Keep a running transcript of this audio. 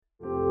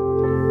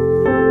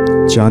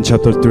John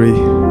chapter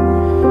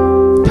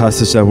 3,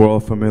 passage that we're all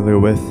familiar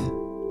with.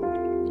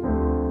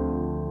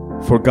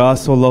 For God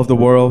so loved the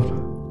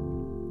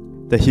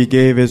world that he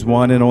gave his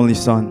one and only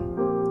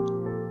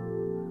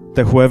Son,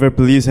 that whoever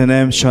believes in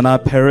him shall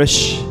not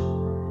perish,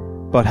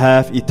 but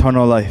have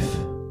eternal life.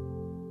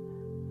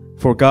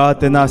 For God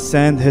did not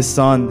send his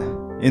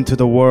Son into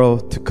the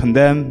world to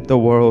condemn the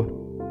world,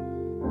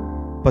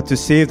 but to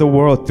save the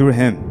world through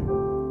him.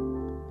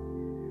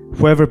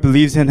 Whoever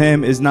believes in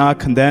him is not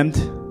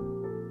condemned,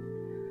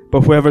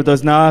 but whoever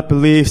does not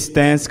believe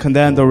stands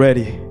condemned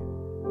already,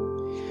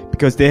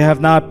 because they have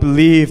not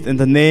believed in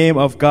the name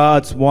of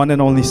God's one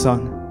and only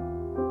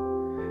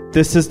Son.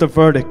 This is the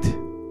verdict.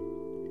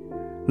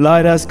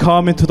 Light has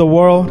come into the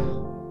world,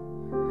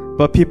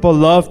 but people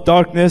love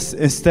darkness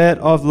instead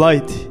of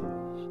light,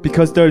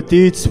 because their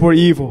deeds were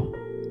evil.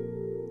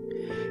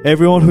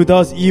 Everyone who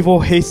does evil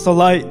hates the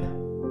light.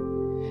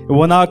 It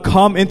will not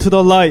come into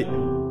the light,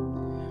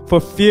 for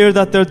fear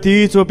that their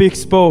deeds will be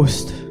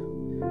exposed.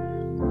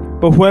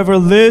 But whoever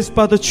lives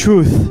by the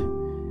truth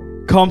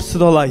comes to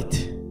the light,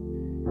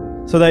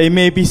 so that it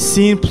may be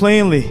seen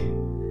plainly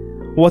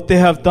what they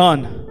have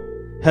done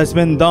has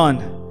been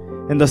done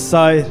in the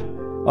sight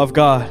of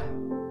God.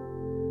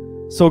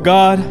 So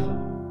God,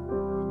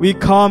 we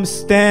come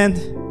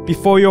stand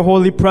before your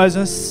holy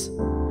presence,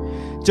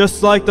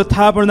 just like the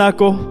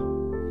tabernacle.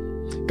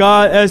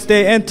 God, as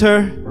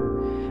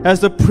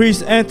the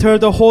priests enter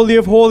the Holy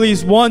of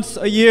Holies once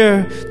a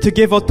year to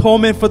give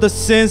atonement for the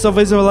sins of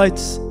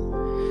Israelites,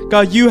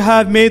 God, you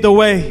have made a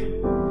way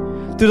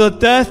through the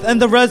death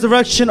and the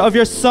resurrection of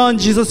your Son,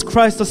 Jesus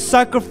Christ, the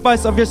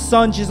sacrifice of your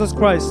Son, Jesus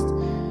Christ.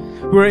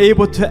 We're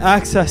able to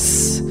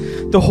access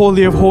the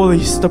Holy of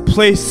Holies, the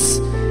place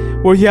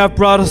where you have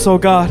brought us, oh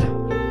God.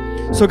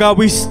 So God,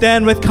 we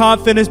stand with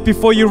confidence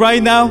before you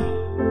right now.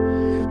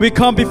 We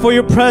come before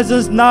your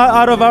presence not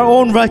out of our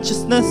own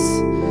righteousness,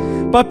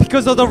 but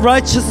because of the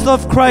righteousness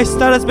of Christ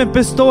that has been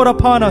bestowed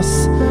upon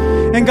us.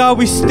 And God,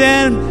 we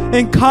stand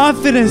in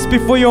confidence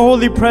before your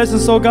holy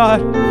presence, oh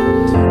God.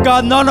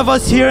 God, none of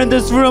us here in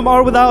this room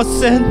are without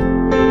sin.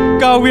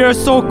 God, we are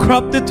so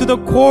corrupted to the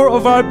core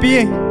of our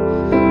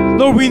being.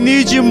 Lord, we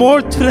need you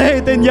more today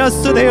than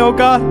yesterday, oh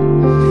God.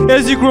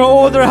 As you grow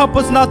older, help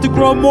us not to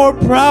grow more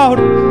proud,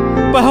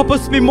 but help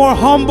us be more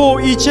humble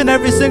each and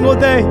every single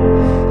day.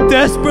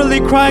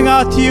 Desperately crying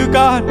out to you,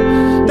 God,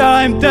 that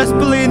I am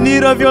desperately in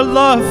need of your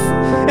love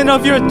and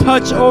of your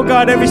touch, oh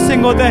God, every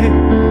single day.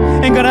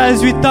 And God,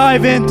 as we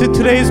dive into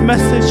today's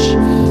message,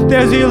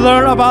 as we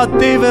learn about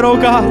David, oh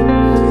God,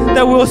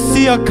 that we'll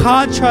see a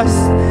contrast,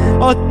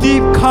 a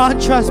deep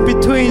contrast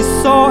between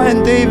Saul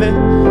and David.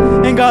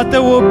 And God,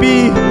 that will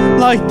be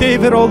like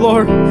David, oh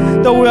Lord,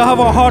 that we'll have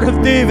a heart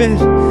of David,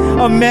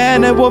 a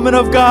man and woman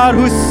of God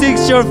who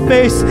seeks your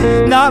face,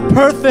 not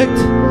perfect,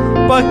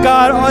 but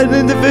God, an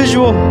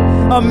individual,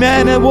 a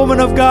man and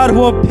woman of God who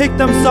will pick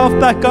themselves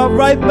back up,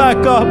 right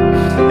back up,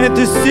 and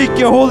to seek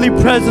your holy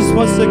presence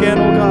once again,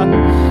 oh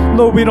God.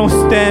 Lord, we don't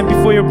stand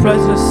before your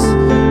presence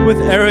with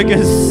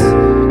arrogance.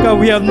 God,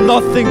 we have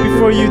nothing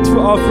before you to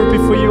offer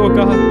before you, oh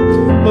God.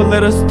 Lord,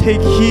 let us take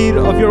heed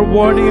of your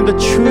warning and the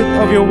truth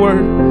of your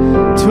word.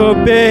 To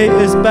obey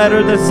is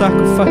better than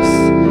sacrifice.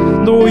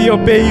 Lord, we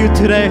obey you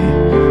today.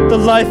 The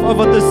life of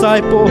a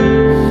disciple.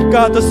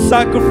 God, the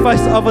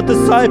sacrifice of a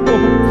disciple.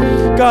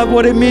 God,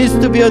 what it means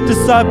to be a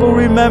disciple.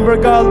 Remember,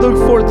 God,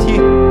 Luke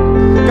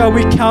 14. God,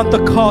 we count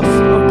the cost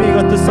of being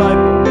a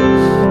disciple.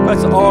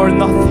 That's all or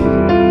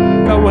nothing.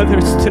 God, whether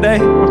it's today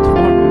or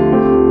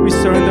tomorrow, we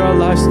surrender our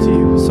lives to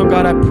you. So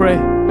God, I pray,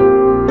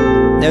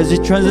 as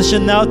we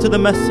transition now to the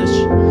message,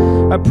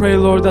 I pray,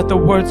 Lord, that the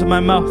words of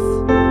my mouth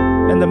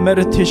and the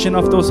meditation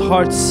of those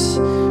hearts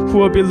who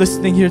will be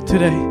listening here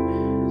today,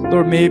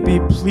 Lord, may it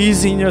be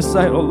pleasing in your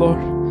sight, oh Lord.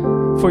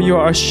 For you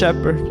are our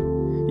shepherd,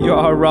 you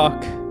are our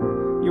rock,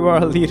 you are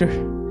our leader,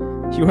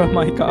 you are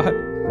my God,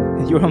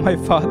 and you are my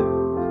Father.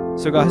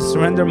 So God, I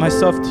surrender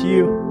myself to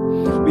you.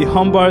 We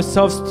humble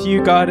ourselves to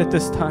you, God, at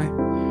this time.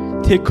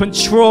 Take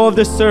control of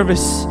the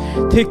service.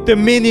 Take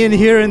dominion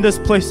here in this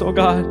place, oh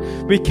God.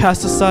 We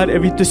cast aside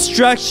every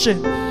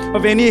distraction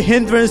of any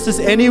hindrances,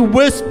 any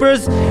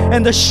whispers,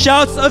 and the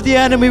shouts of the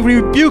enemy. We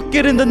rebuke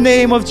it in the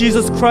name of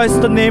Jesus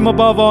Christ, the name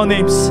above all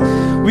names.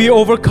 We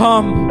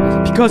overcome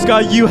because,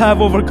 God, you have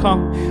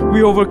overcome.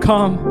 We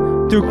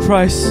overcome through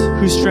Christ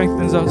who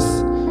strengthens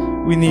us.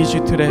 We need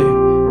you today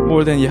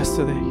more than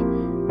yesterday.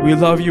 We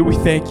love you. We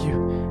thank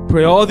you.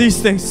 Pray all these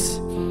things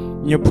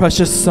in your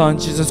precious Son,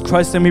 Jesus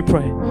Christ, and we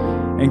pray.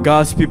 And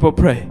God's people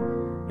pray.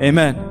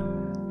 Amen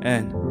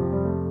and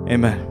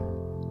amen.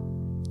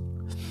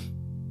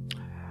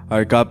 All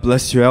right, God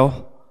bless you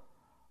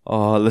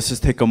all. Let's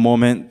just take a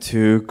moment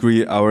to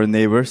greet our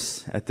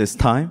neighbors at this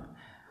time.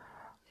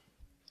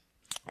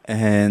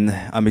 And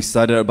I'm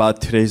excited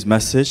about today's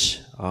message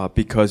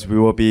because we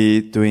will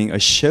be doing a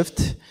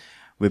shift.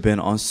 We've been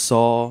on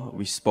Saul.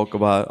 We spoke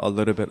about a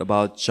little bit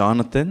about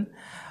Jonathan.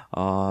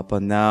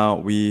 But now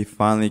we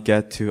finally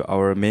get to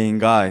our main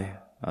guy,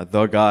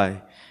 the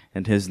guy.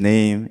 And his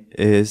name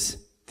is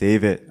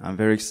David. I'm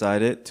very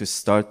excited to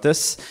start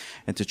this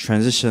and to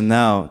transition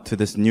now to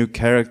this new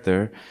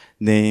character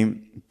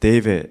named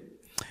David.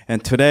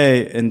 And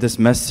today in this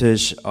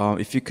message,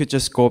 if you could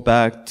just go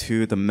back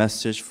to the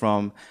message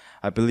from,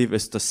 I believe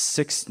it's the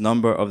 6th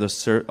number of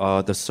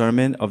the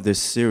sermon of this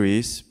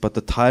series, but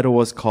the title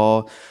was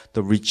called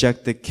The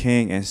Rejected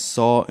King and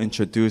Saul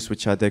Introduced,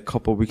 which I did a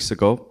couple weeks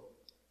ago.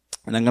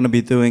 And I'm going to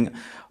be doing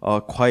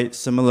a quite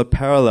similar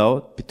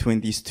parallel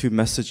between these two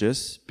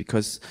messages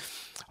because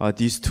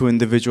these two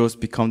individuals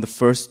become the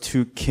first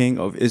two king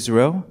of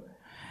Israel.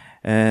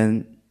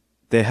 And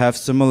they have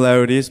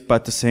similarities, but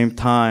at the same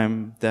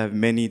time, they have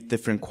many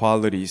different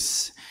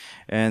qualities.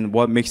 And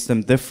what makes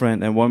them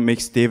different and what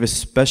makes David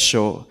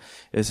special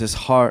is his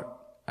heart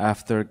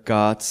after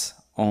God's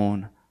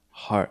own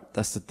heart.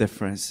 That's the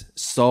difference.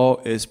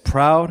 Saul is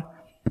proud.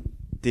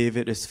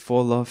 David is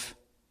full of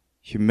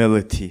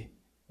humility.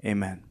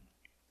 Amen.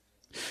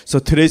 So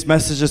today's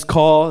message is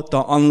called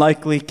The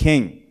Unlikely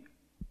King.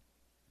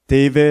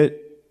 David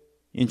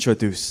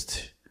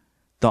introduced.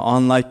 The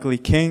Unlikely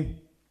King.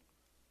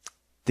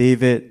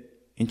 David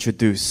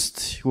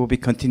introduced. We'll be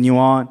continuing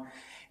on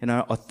in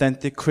our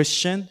Authentic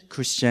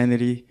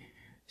Christianity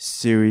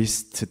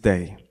series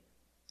today.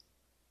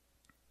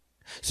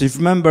 So if you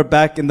remember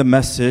back in the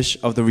message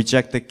of the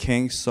rejected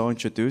king, Saul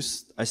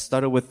introduced, I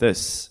started with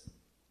this.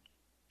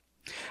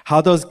 How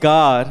does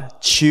God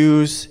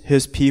choose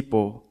his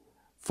people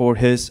for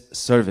his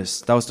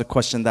service? That was the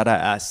question that I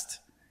asked.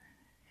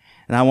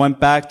 And I went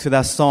back to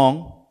that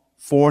song,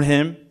 For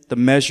Him, the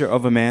Measure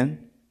of a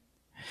Man.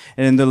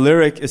 And in the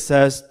lyric, it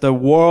says, the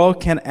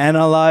world can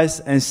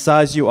analyze and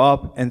size you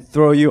up and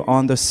throw you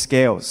on the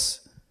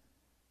scales.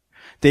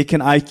 They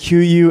can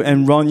IQ you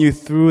and run you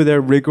through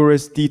their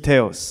rigorous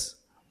details.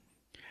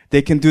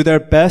 They can do their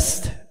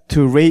best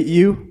to rate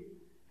you,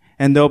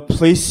 and they'll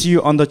place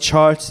you on the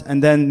charts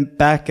and then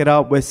back it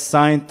up with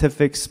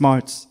scientific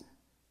smarts.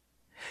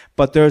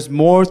 But there's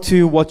more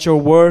to what you're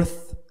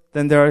worth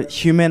than their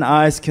human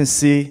eyes can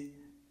see.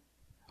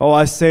 Oh,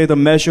 I say the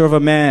measure of a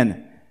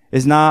man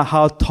is not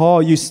how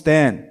tall you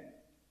stand,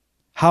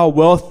 how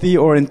wealthy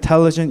or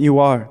intelligent you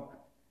are.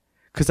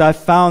 Because I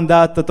found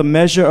out that the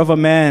measure of a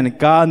man,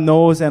 God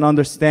knows and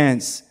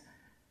understands.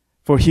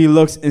 For he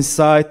looks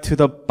inside to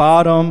the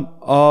bottom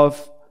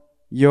of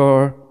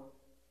your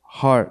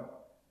heart.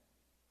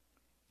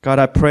 God,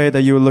 I pray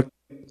that you will look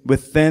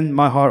within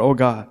my heart, oh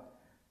God,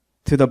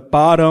 to the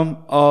bottom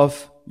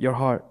of your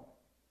heart.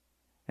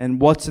 And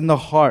what's in the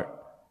heart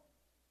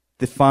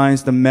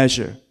defines the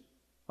measure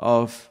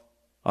of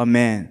a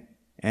man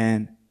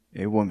and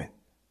a woman.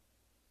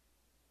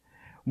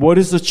 What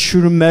is the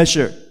true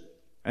measure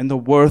and the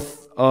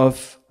worth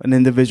of an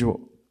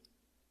individual?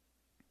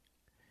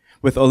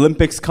 With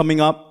Olympics coming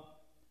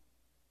up,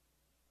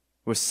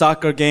 with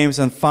soccer games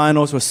and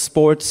finals, with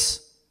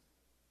sports,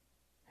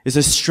 is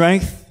it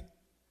strength?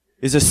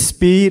 Is it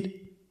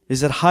speed?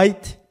 Is it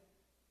height?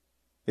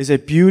 Is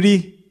it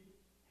beauty?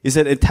 Is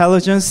it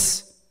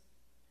intelligence?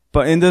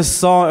 But in this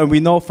song, and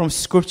we know from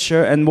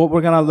scripture and what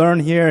we're going to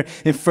learn here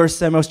in 1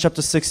 Samuel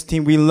chapter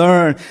 16, we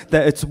learn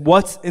that it's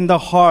what's in the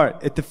heart.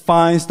 It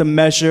defines the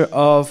measure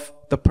of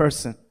the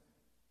person.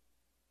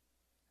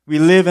 We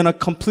live in a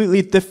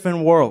completely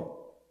different world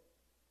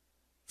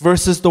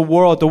versus the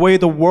world. The way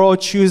the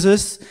world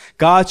chooses,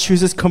 God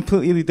chooses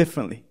completely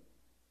differently.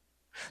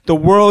 The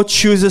world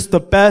chooses the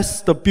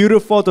best, the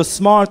beautiful, the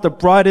smart, the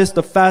brightest,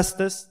 the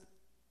fastest,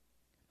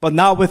 but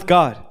not with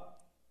God.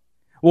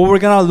 What we're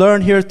going to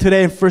learn here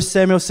today in 1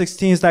 Samuel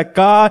 16 is that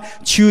God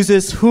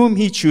chooses whom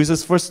he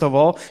chooses, first of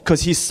all,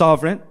 because he's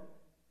sovereign.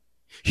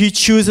 He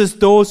chooses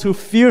those who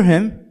fear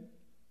him.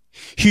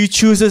 He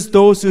chooses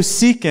those who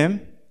seek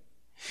him.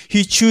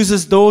 He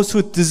chooses those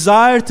who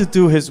desire to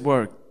do his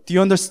work. Do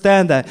you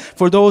understand that?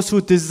 For those who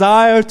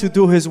desire to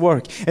do his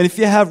work. And if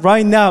you have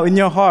right now in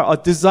your heart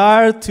a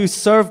desire to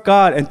serve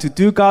God and to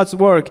do God's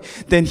work,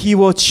 then he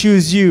will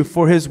choose you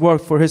for his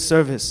work, for his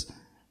service.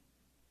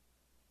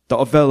 The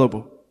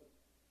available.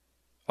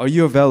 Are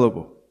you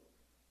available?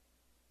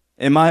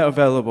 Am I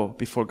available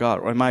before God?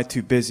 Or am I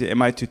too busy?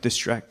 Am I too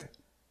distracted?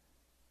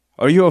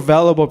 Are you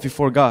available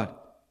before God?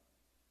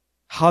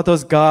 How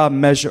does God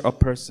measure a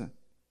person?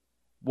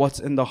 What's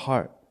in the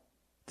heart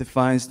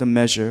defines the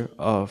measure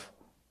of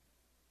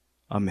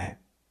a man.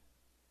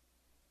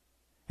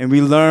 And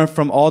we learn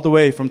from all the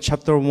way from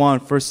chapter 1,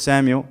 1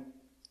 Samuel,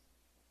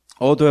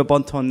 all the way up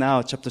until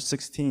now, chapter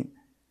 16.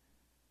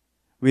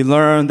 We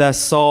learn that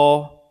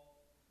Saul,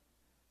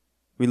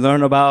 we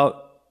learn about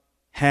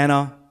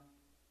Hannah,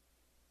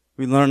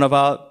 we learn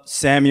about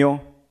Samuel,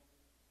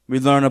 we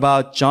learn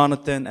about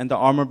Jonathan and the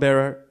armor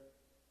bearer,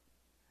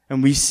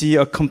 and we see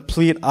a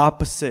complete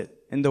opposite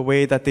in the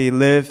way that they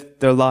live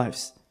their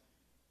lives.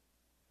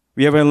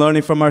 We have been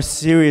learning from our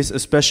series,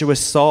 especially with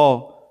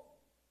Saul,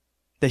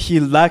 that he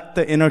lacked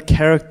the inner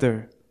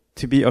character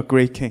to be a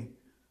great king.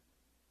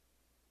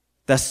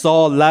 That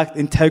Saul lacked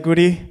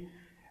integrity,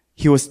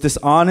 he was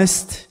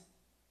dishonest,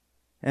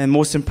 and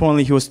most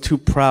importantly, he was too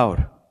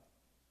proud,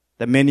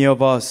 that many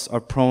of us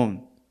are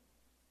prone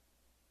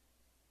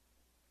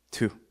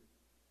to.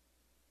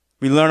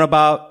 We learn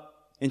about,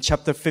 in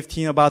chapter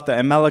 15, about the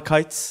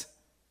Amalekites.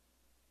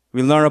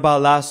 We learned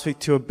about last week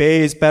to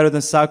obey is better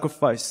than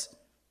sacrifice.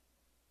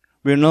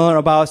 We learned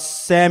about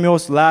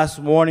Samuel's last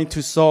warning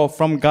to Saul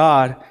from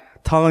God,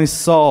 telling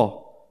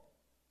Saul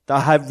that I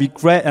have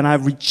regret and I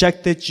have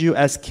rejected you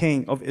as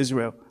king of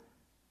Israel.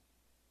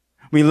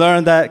 We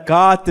learned that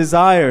God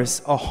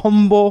desires a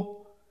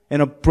humble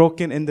and a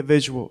broken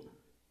individual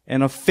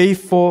and a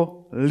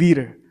faithful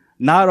leader,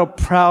 not a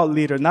proud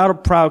leader, not a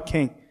proud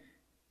king.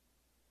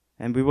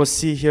 And we will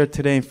see here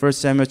today in 1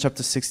 Samuel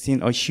chapter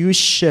 16, a huge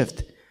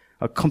shift,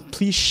 a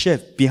complete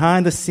shift.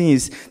 Behind the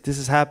scenes, this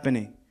is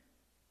happening.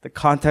 The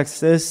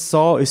context is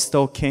Saul is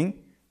still king.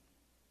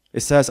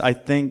 It says, I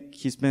think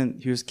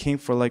he was king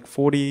for like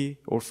 40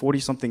 or 40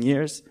 something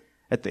years.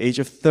 At the age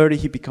of 30,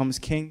 he becomes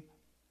king.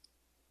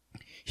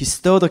 He's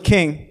still the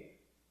king,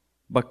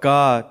 but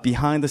God,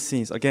 behind the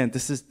scenes, again,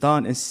 this is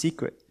done in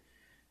secret.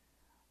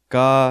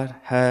 God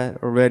had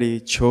already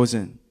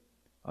chosen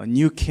a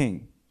new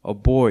king, a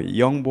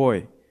young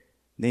boy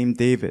named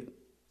David,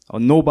 a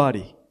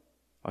nobody,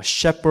 a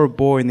shepherd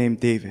boy named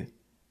David,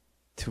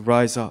 to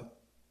rise up,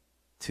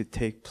 to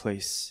take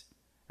place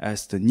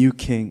as the new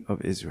king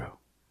of Israel.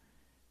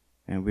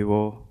 And we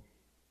will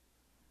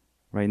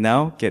right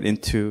now get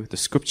into the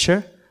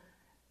scripture,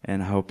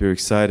 and I hope you're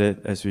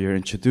excited as we are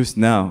introduced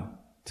now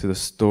to the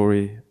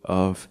story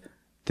of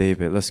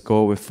David. Let's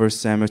go with 1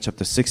 Samuel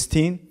chapter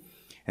 16,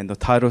 and the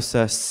title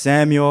says,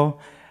 Samuel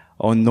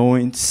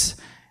anoints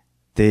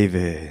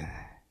David.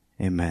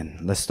 Amen.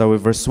 Let's start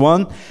with verse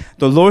 1.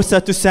 The Lord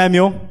said to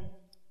Samuel,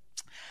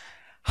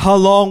 how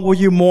long will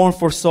you mourn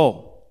for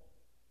Saul,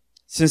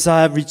 since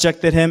I have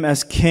rejected him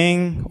as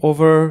king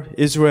over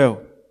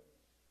Israel?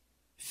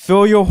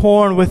 Fill your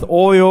horn with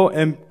oil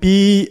and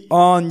be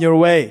on your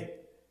way.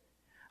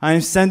 I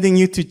am sending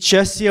you to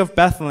Jesse of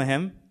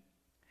Bethlehem.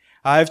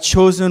 I have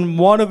chosen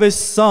one of his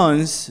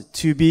sons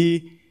to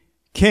be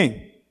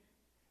king.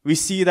 We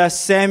see that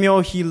Samuel,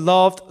 he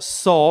loved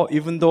Saul,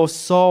 even though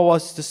Saul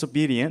was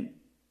disobedient.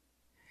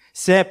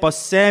 But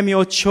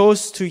Samuel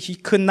he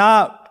could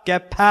not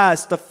get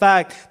past the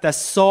fact that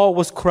Saul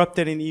was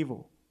corrupted in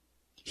evil.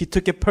 He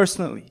took it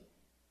personally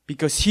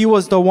because he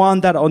was the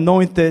one that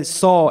anointed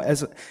Saul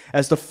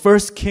as the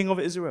first king of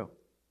Israel.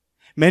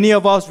 Many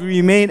of us, we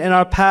remain in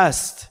our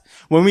past.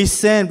 When we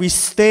sin, we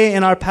stay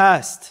in our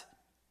past.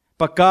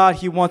 But God,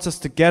 he wants us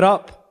to get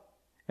up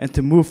and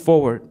to move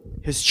forward.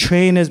 His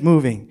train is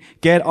moving.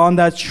 Get on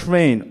that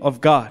train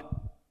of God.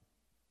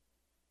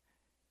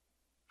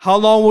 How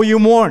long will you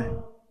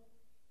mourn?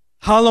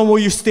 How long will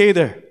you stay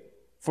there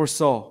for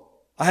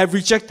Saul? I have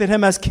rejected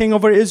him as king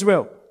over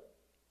Israel.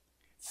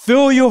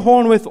 Fill your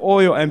horn with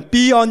oil and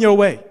be on your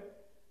way.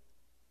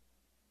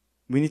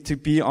 We need to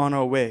be on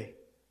our way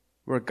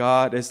where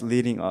God is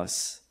leading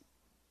us.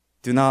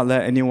 Do not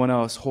let anyone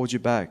else hold you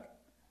back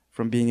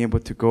from being able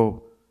to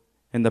go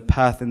in the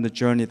path and the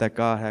journey that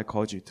God had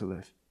called you to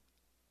live.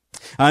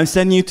 I'm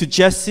sending you to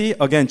Jesse.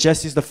 Again,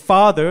 Jesse is the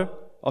father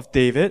of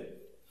David.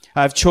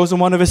 I have chosen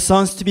one of his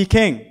sons to be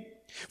king.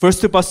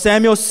 Verse 2, but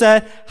Samuel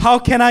said, how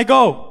can I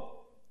go?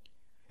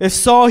 If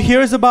Saul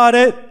hears about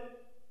it,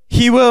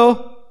 he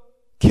will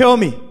kill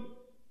me.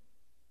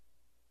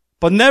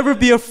 But never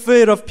be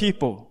afraid of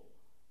people.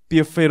 Be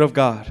afraid of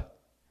God.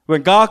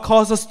 When God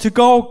calls us to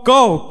go,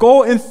 go.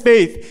 Go in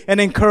faith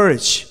and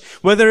encourage.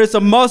 Whether it's a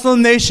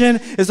Muslim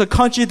nation, it's a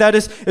country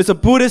it's a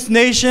Buddhist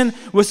nation,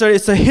 whether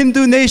it's a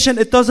Hindu nation,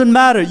 it doesn't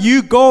matter.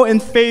 You go in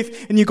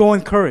faith and you go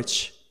in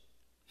courage.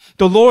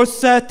 The Lord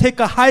said, take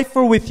a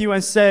heifer with you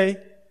and say,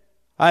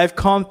 I have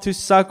come to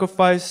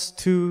sacrifice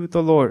to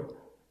the Lord.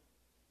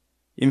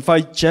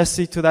 Invite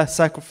Jesse to that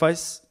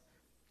sacrifice,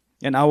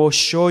 and I will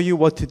show you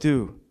what to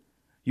do.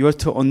 You are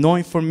to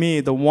anoint for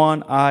me the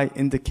one I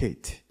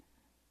indicate.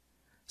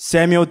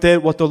 Samuel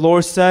did what the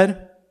Lord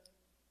said.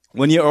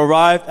 When he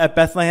arrived at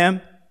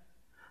Bethlehem,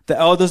 the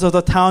elders of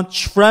the town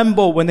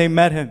trembled when they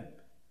met him.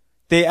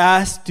 They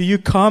asked, do you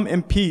come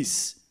in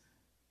peace?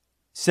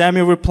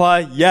 Samuel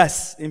replied,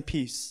 yes, in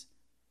peace.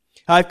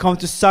 I have come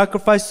to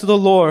sacrifice to the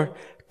Lord.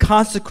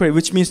 Consecrate,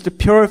 which means to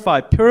purify.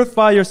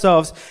 Purify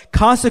yourselves,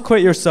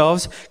 consecrate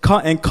yourselves,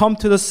 and come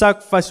to the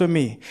sacrifice with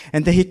me.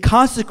 And then he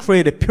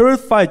consecrated,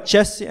 purified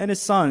Jesse and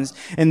his sons,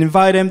 and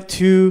invited them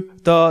to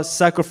the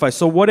sacrifice.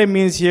 So what it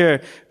means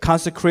here,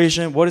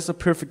 consecration, what is the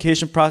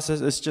purification process?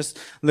 It's just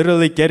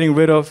literally getting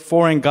rid of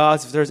foreign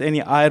gods. If there's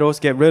any idols,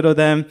 get rid of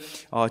them.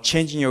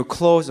 Changing your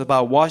clothes,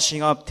 about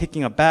washing up,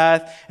 taking a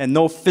bath, and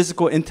no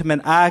physical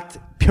intimate act.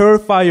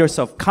 Purify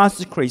yourself,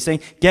 consecrate, saying,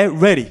 get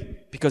ready.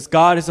 Because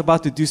God is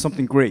about to do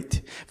something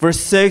great. Verse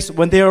 6,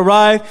 when they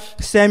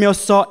arrived, Samuel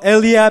saw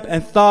Eliab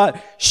and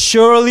thought,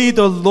 surely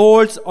the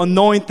Lord's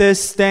anointed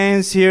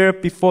stands here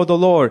before the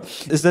Lord.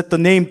 Is that the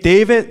name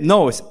David?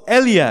 No, it's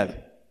Eliab,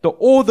 the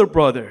older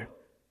brother.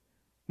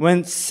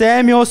 When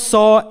Samuel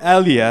saw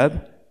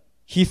Eliab,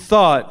 he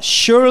thought,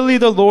 surely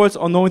the Lord's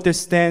anointed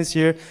stands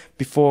here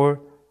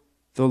before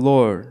the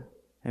Lord.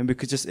 And we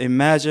could just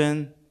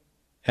imagine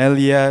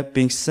Eliab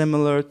being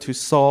similar to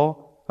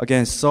Saul.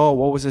 Again, Saul,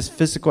 what was his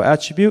physical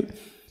attribute?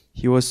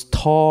 He was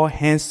tall,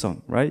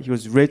 handsome, right? He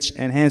was rich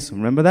and handsome.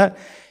 Remember that?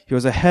 He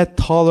was a head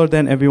taller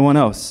than everyone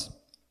else.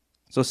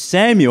 So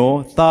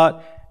Samuel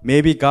thought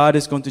maybe God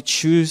is going to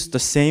choose the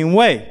same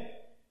way.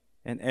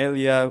 And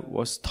Eliab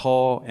was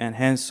tall and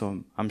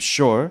handsome, I'm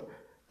sure.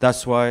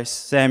 That's why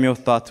Samuel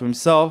thought to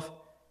himself,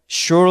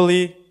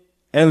 surely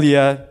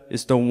Eliab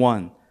is the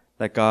one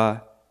that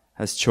God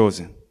has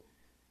chosen.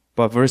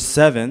 But verse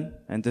 7,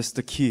 and this is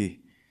the key.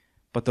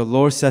 But the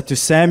Lord said to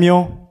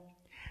Samuel,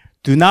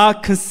 do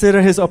not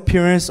consider his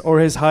appearance or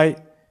his height,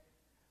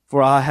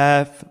 for I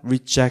have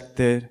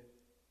rejected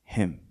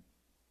him.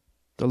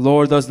 The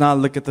Lord does not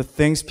look at the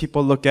things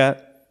people look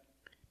at.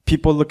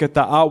 People look at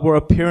the outward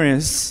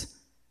appearance,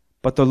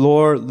 but the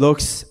Lord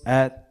looks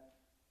at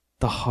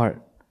the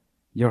heart,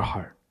 your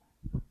heart.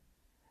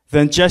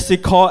 Then Jesse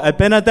called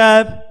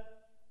Abinadab,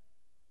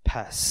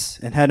 pass,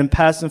 and had him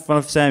pass in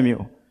front of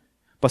Samuel.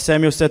 But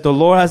Samuel said, the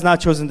Lord has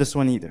not chosen this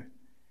one either.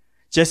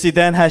 Jesse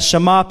then had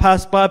Shammah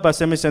pass by, but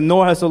Samuel said,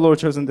 nor has the Lord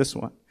chosen this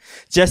one.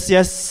 Jesse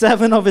has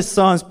 7 of his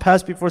sons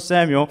pass before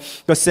Samuel,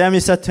 but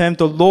Samuel said to him,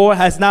 the Lord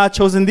has not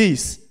chosen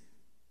these.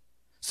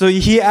 So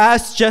he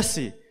asked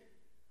Jesse,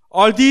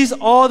 are these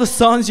all the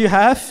sons you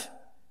have?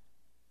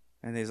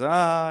 And he's,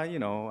 there's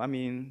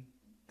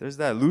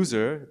that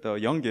loser, the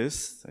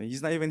youngest.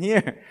 He's not even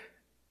here.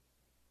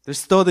 There's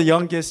still the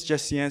youngest,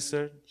 Jesse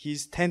answered.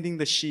 He's tending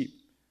the sheep.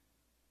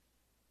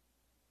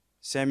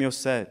 Samuel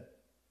said,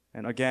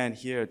 and again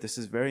here, this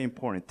is very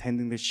important,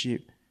 tending the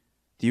sheep.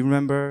 Do you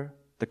remember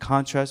the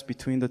contrast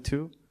between the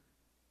two?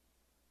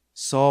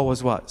 Saul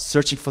was what?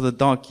 Searching for the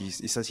donkeys.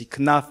 He says he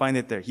could not find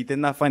it there. He did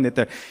not find it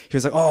there. He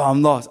was like, oh,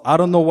 I'm lost. I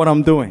don't know what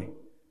I'm doing.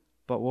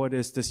 But what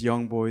is this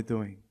young boy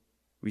doing?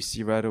 We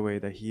see right away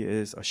that he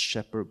is a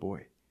shepherd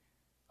boy,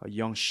 a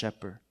young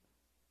shepherd.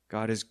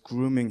 God is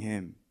grooming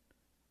him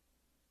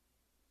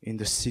in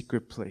the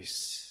secret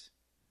place,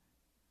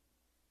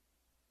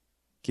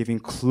 giving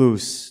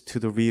clues to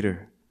the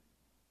reader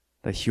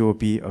that he will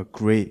be a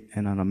great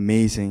and an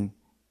amazing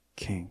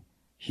king.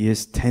 He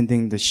is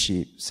tending the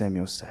sheep,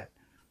 Samuel said.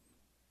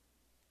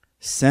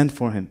 Send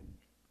for him.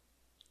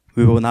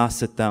 We will not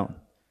sit down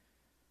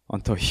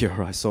until he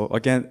arrives. So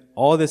again,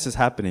 all this is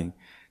happening.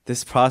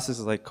 This process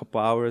is like a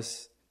couple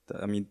hours.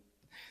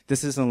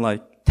 This isn't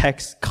like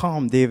text,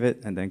 come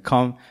David, and then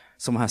come.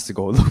 Someone has to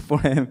go look for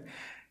him,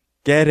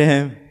 get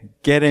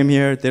him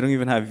here. They don't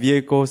even have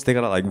vehicles. They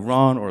gotta like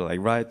run or like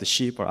ride the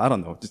sheep or I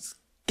don't know. Just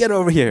get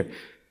over here.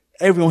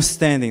 Everyone's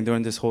standing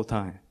during this whole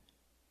time.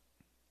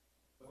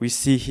 We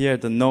see here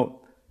the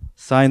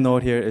side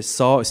note here is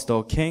Saul is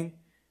still king.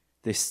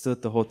 They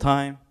stood the whole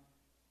time.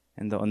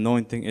 And the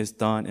anointing is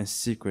done in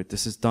secret.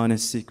 This is done in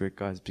secret,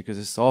 guys, because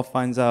if Saul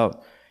finds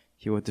out,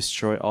 he will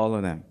destroy all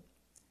of them.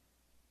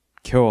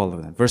 Kill all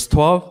of them. Verse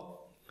 12.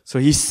 So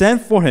he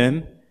sent for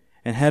him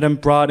and had him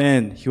brought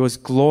in. He was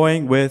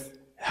glowing with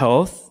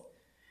health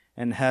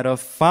and had a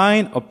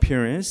fine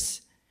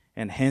appearance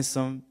and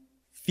handsome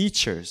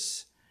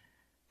features.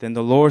 Then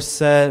the Lord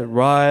said,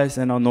 rise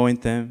and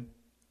anoint him.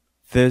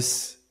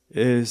 This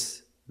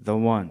is the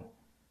one.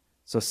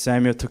 So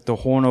Samuel took the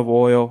horn of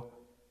oil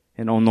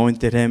and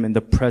anointed him in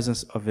the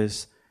presence of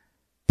his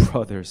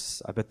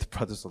brothers. I bet the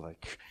brothers were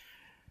like,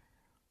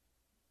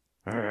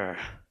 Argh.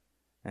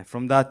 And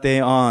from that day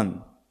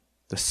on,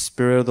 the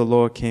Spirit of the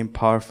Lord came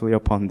powerfully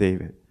upon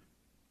David.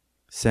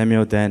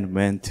 Samuel then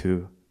went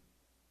to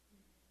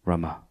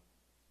Ramah.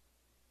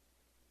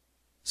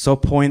 So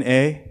point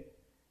A,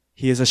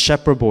 he is a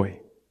shepherd boy.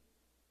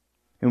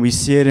 And we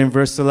see it in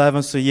verse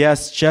 11. So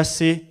yes,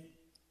 Jesse,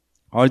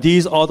 are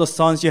these all the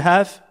sons you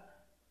have?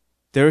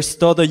 There is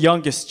still the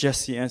youngest,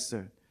 Jesse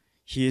answered.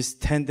 He is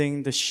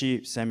tending the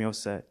sheep, Samuel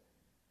said.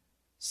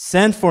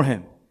 Send for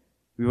him.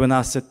 We will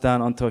not sit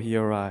down until he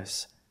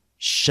arrives.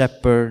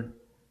 Shepherd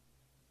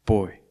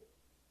boy.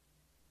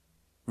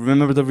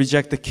 Remember the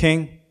rejected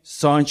king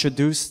Saul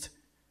introduced?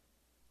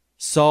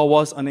 Saul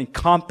was an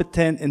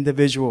incompetent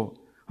individual,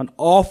 an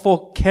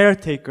awful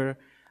caretaker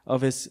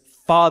of his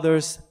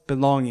father's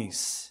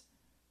belongings.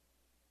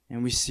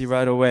 And we see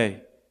right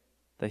away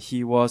that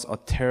he was a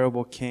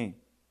terrible king.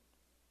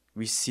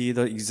 We see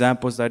the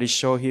examples that he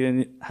showed. He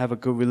didn't have a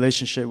good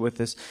relationship with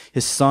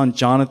his son.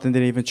 Jonathan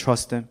didn't even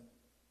trust him.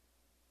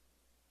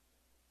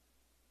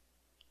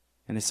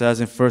 And it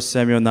says in 1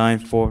 Samuel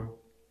 9:4,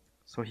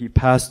 so he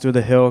passed through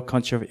the hill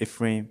country of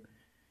Ephraim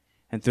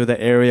and through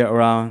the area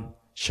around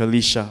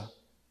Shalisha,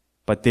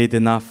 but they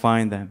did not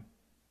find them.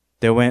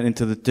 They went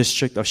into the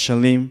district of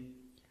Shalim,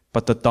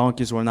 but the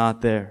donkeys were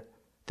not there.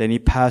 Then he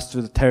passed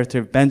through the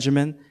territory of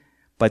Benjamin,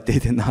 but they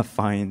did not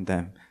find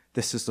them.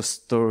 This is the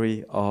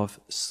story of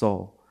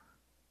Saul.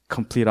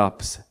 Complete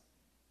opposite.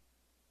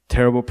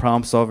 Terrible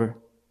problem solver.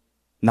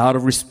 Not a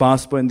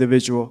responsible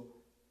individual.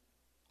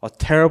 A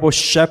terrible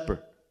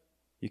shepherd,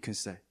 you can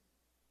say.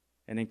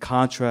 And in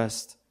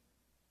contrast,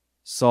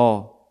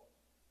 Saul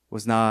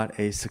was not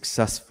a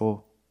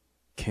successful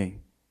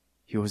king.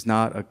 He was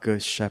not a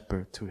good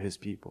shepherd to his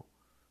people.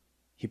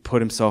 He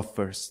put himself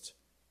first.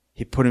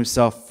 He put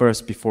himself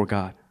first before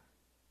God.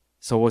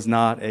 So was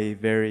not a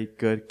very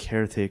good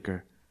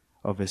caretaker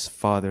of his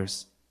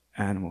father's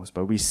animals.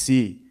 But we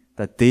see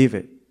that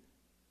David,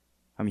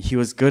 he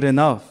was good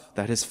enough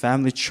that his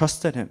family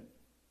trusted him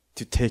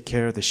to take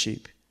care of the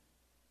sheep.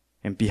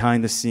 And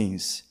behind the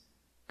scenes,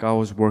 God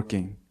was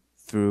working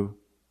through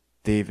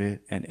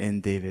David and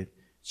in David,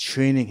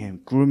 training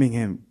him, grooming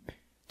him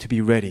to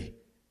be ready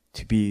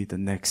to be the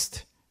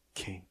next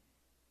king,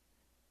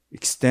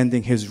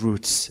 extending his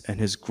roots and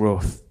his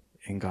growth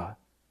in God.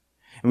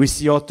 And we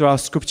see all throughout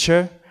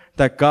Scripture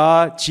that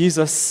God,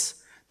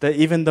 Jesus, that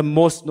even the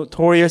most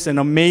notorious and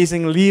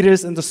amazing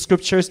leaders in the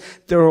Scriptures,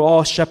 they were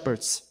all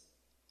shepherds.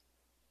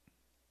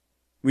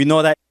 We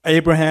know that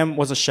Abraham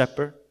was a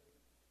shepherd.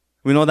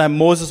 We know that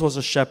Moses was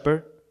a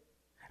shepherd.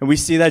 And we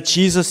see that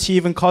Jesus, he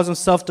even calls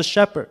himself the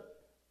shepherd.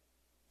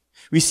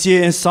 We see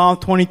it in Psalm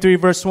 23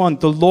 verse 1.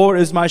 The Lord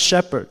is my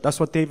shepherd. That's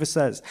what David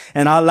says.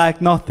 And I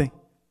lack nothing.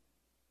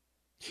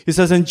 He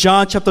says in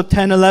John chapter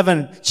 10,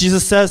 11,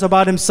 Jesus says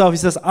about himself, he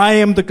says, I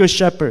am the good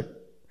shepherd.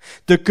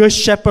 The good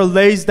shepherd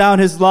lays down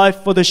his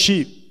life for the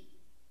sheep.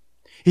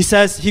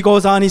 He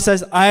goes on, he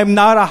says, I am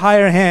not a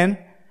hired hand,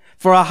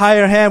 for a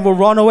hired hand will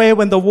run away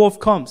when the wolf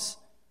comes.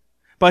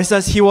 But he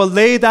says he will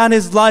lay down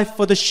his life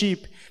for the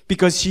sheep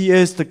because he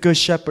is the good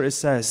shepherd, it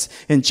says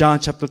in John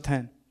chapter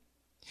 10.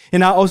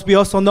 And we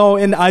also know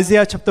in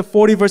Isaiah chapter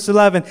 40 verse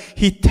 11,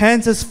 he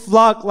tends his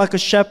flock like a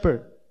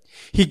shepherd.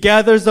 He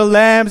gathers the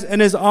lambs in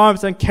his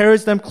arms and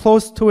carries them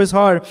close to his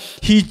heart.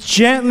 He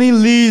gently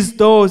leads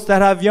those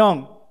that have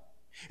young.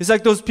 It's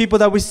like those people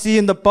that we see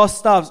in the bus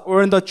stops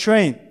or in the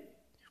train.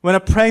 When a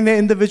pregnant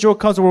individual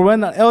comes or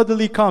when an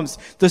elderly comes,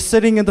 they're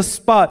sitting in the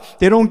spot.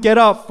 They don't get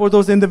up for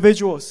those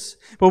individuals.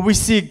 But we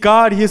see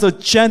God, he is a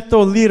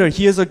gentle leader.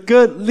 He is a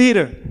good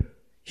leader.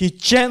 He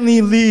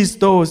gently leads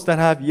those that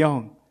have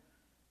young.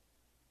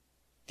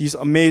 These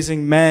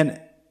amazing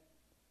men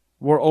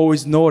were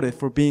always noted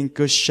for being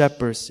good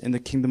shepherds in the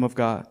kingdom of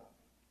God.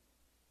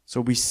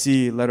 So we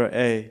see, letter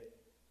A,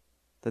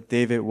 that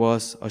David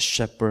was a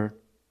shepherd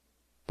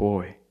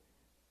boy.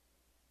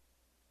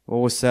 What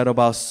was said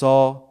about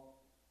Saul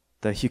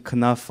that he could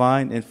not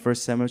find in 1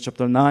 Samuel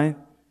chapter 9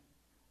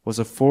 was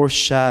a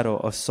foreshadow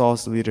of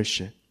Saul's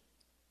leadership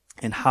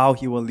and how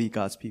he will lead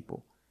God's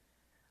people,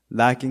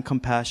 lacking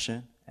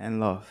compassion and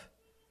love.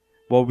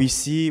 What we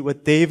see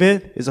with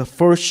David is a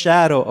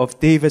foreshadow of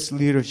David's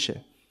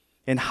leadership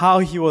and how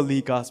he will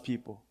lead God's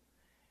people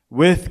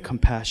with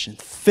compassion,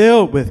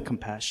 filled with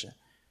compassion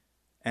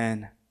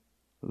and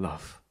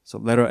love. So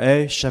letter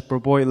A, shepherd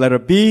boy. Letter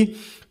B,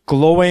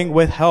 glowing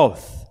with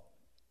health.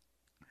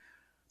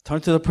 Turn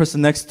to the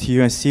person next to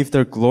you and see if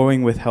they're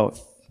glowing with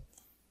health.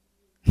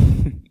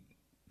 And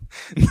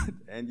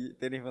they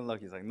didn't even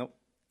look. He's like, nope.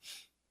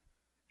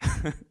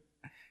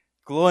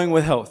 Glowing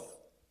with health.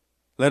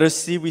 Letter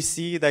C, we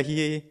see that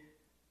he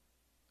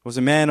was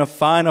a man of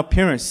fine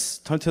appearance.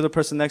 Turn to the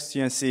person next to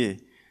you and see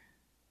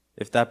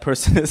if that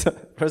person is a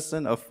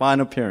person of fine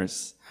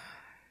appearance.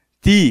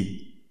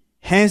 D,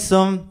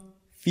 handsome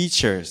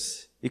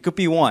features. It could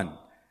be one.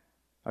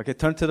 Okay,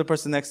 turn to the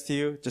person next to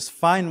you. Just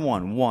find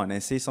one,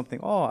 and say something.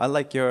 Oh, I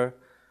like your...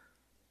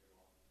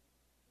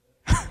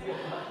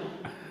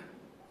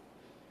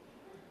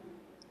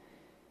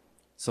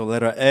 So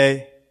letter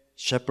A,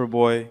 shepherd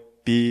boy.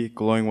 B,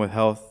 glowing with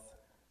health.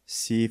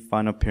 C,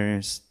 fine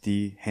appearance.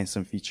 D,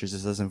 handsome features. It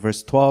says in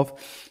verse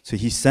 12, so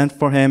he sent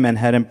for him and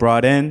had him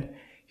brought in.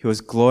 He was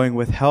glowing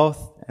with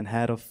health and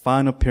had a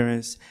fine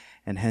appearance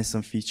and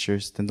handsome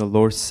features. Then the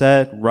Lord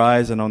said,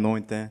 rise and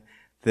anoint them.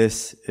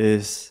 This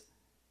is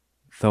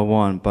the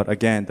one. But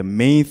again, the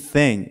main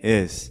thing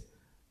is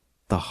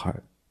the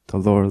heart. The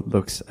Lord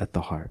looks at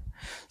the heart.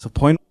 So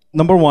point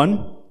number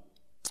 1,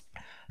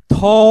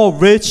 tall,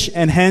 rich,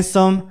 and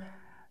handsome,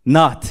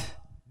 not.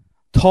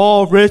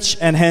 Tall, rich,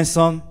 and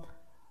handsome,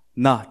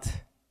 not.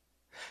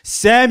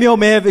 Samuel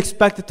may have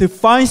expected to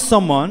find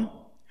someone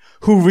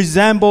who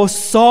resembles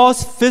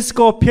Saul's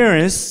physical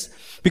appearance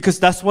because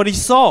that's what he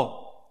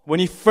saw when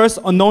he first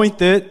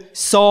anointed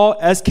Saul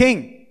as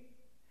king.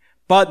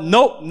 But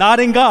nope, not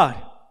in God.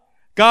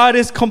 God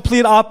is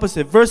complete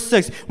opposite. Verse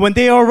 6, when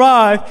they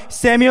arrived,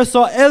 Samuel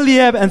saw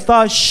Eliab and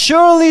thought,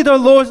 surely the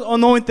Lord's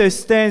anointed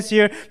stands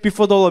here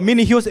before the Lord.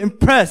 Meaning he was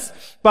impressed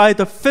by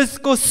the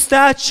physical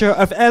stature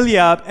of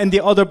Eliab and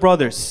the other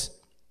brothers.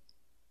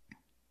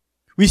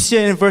 We see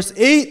it in verse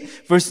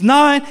 8, verse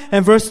 9,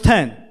 and verse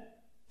 10.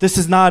 This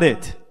is not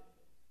it.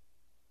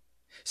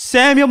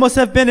 Samuel must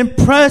have been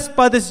impressed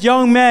by this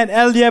young man,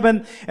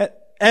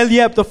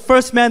 Eliab, the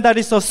first man that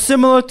he saw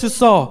similar to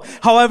Saul.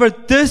 However,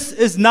 this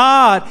is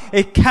not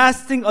a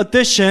casting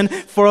audition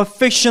for a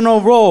fictional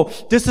role.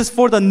 This is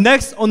for the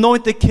next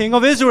anointed king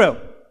of Israel.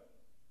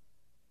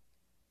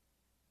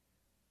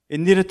 It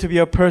needed to be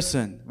a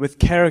person with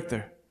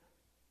character,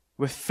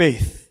 with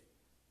faith,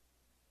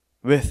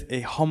 with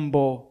a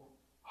humble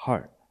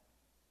heart.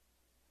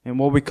 And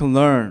what we can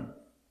learn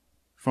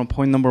from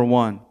point number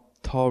 1,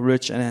 tall,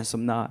 rich, and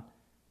handsome not.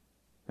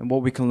 And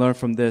what we can learn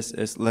from this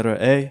is letter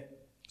A.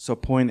 So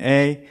point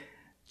A,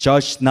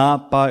 judge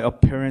not by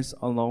appearance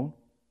alone.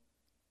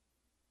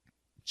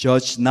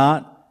 Judge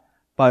not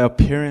by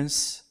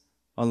appearance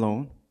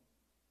alone.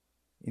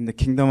 In the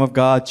kingdom of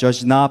God,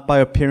 judge not by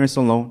appearance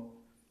alone.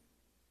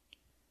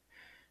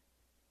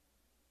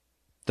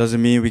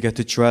 Doesn't mean we get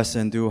to dress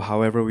and do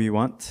however we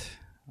want.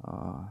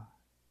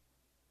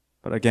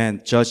 But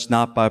again, judge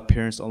not by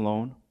appearance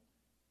alone.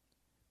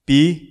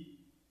 B,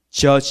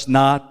 judge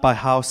not by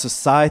how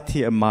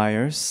society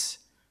admires.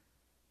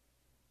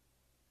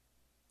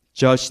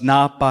 Judge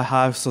not by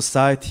how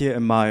society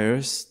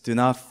admires. Do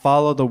not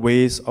follow the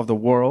ways of the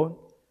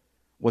world,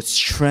 what's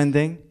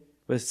trending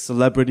with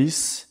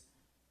celebrities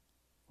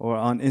or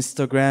on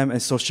Instagram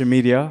and social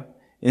media.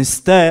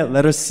 Instead,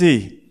 let us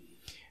see.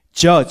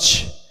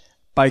 Judge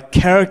by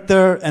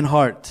character and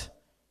heart.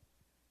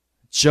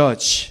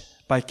 Judge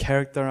by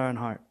character and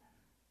heart.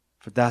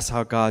 For that's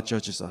how God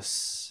judges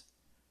us,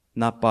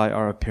 not by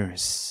our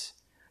appearance.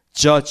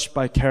 Judge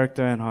by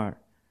character and heart.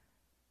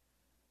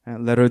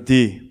 And letter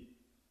D.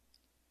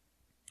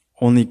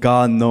 Only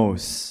God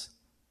knows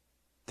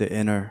the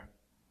inner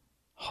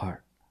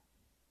heart.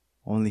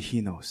 Only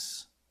He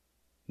knows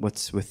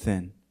what's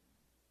within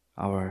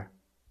our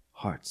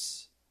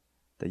hearts.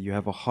 That you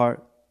have a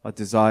heart, a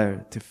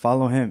desire to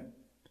follow Him.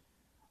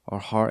 Or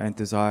heart and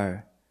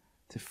desire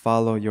to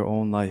follow your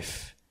own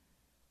life.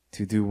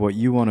 To do what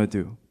you want to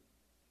do.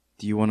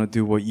 Do you want to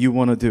do what you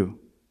want to do?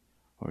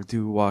 Or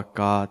do what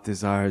God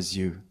desires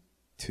you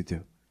to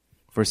do?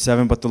 Verse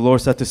 7, but the Lord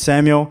said to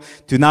Samuel,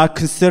 do not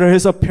consider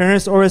his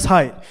appearance or his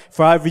height,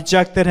 for I have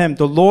rejected him.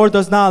 The Lord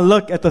does not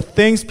look at the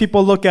things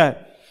people look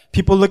at.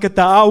 People look at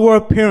the outward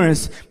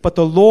appearance, but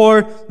the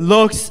Lord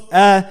looks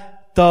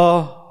at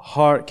the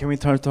heart. Can we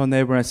turn to our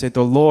neighbor and say,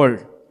 the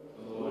Lord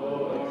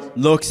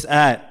looks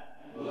at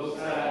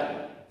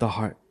the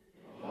heart.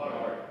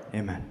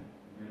 Amen.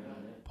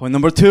 Point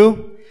number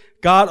 2,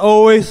 God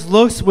always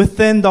looks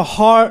within the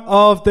heart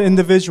of the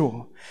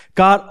individual.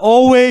 God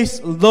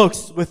always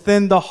looks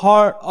within the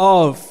heart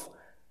of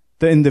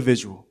the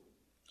individual.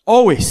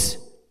 Always.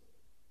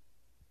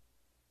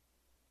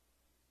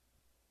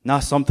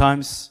 Not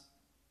sometimes.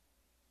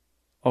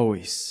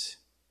 Always.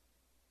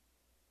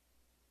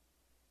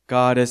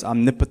 God is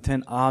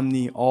omnipotent,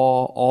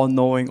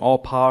 all-knowing,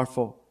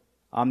 all-powerful,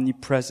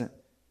 omnipresent.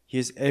 He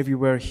is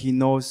everywhere. He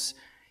knows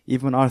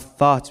even our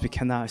thoughts we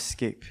cannot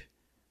escape.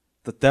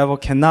 The devil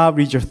cannot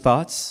read your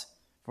thoughts,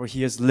 for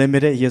he is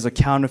limited. He is a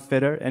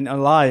counterfeiter and a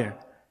liar.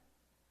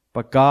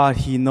 But God,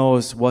 He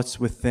knows what's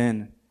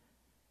within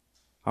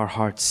our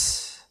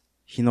hearts.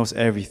 He knows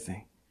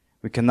everything.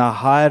 We cannot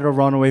hide or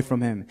run away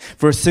from Him.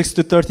 Verse 6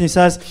 to 13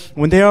 says,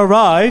 when they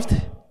arrived,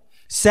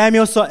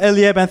 Samuel saw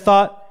Eliab and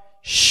thought,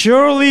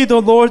 surely the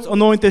Lord's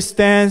anointed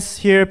stands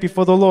here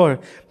before the Lord.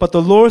 But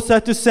the Lord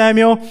said to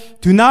Samuel,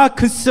 do not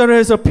consider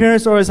his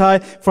appearance or his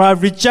height, for I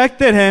have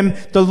rejected him.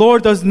 The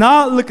Lord does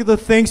not look at the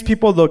things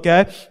people look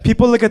at.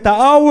 People look at the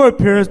outward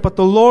appearance, but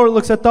the Lord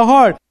looks at the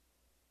heart.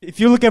 If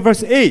you look at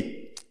verse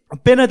 8,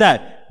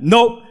 Abinadab,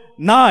 nope.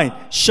 9,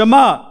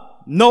 Shammah,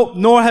 nope,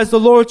 nor has the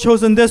Lord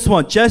chosen this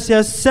one. Jesse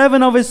has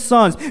 7 of his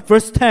sons.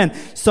 Verse 10,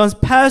 sons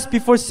passed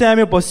before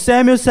Samuel, but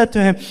Samuel said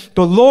to him,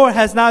 the Lord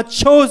has not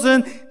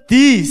chosen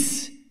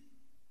these.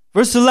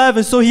 Verse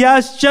 11, so he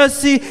asked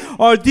Jesse,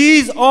 are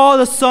these all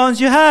the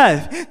sons you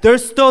have? They're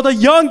still the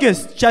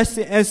youngest.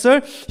 Jesse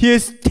answered, he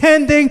is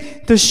tending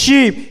the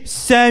sheep.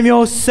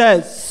 Samuel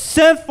said,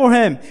 send for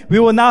him. We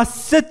will not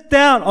sit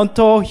down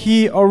until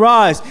he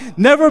arrives.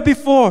 Never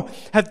before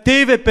have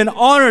David been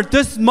honored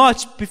this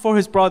much before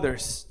his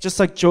brothers. Just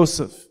like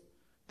Joseph,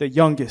 the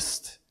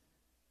youngest.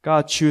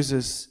 God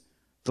chooses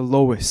the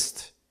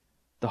lowest,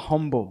 the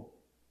humble,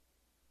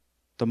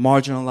 the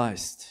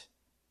marginalized,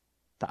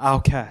 the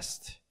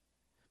outcast.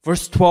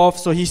 Verse 12,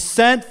 so he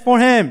sent for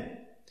him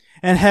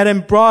and had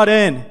him brought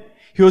in.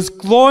 He was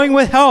glowing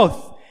with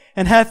health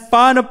and had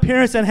fine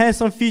appearance and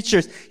handsome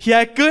features. He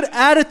had good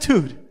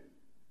attitude.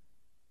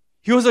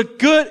 He was a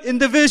good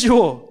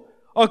individual,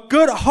 a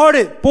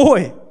good-hearted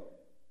boy,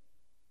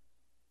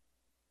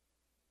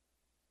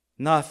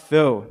 not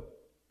filled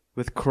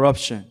with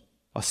corruption,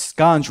 a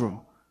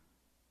scoundrel,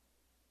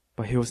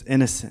 but he was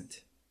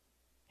innocent,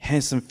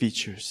 handsome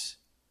features.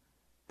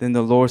 Then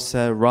the Lord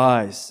said,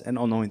 rise and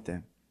anoint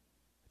them.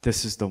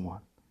 This is the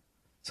one.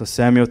 So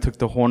Samuel took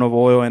the horn of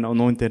oil and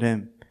anointed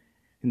him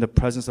in the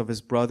presence of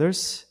his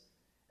brothers.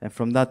 And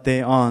from that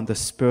day on, the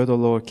Spirit of the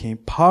Lord came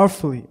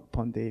powerfully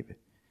upon David.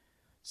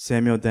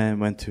 Samuel then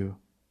went to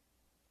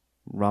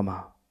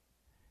Ramah.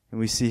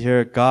 And we see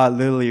here God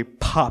literally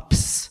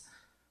pops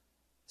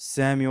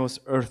Samuel's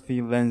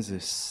earthly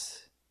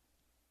lenses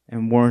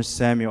and warns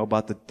Samuel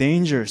about the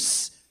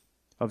dangers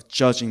of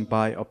judging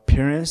by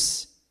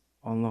appearance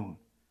alone.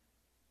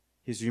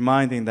 He's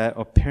reminding that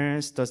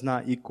appearance does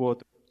not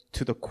equal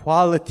to the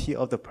quality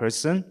of the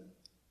person,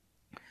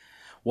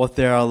 what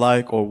they are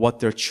like or what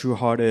their true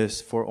heart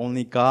is, for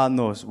only God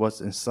knows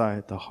what's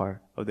inside the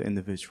heart of the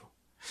individual.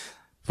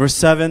 Verse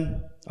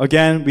 7,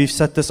 again, we've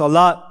said this a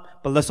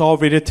lot, but let's all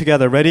read it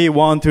together. Ready?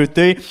 1, 2,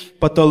 3.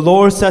 But the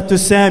Lord said to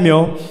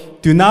Samuel,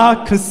 Do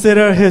not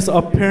consider his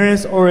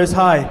appearance or his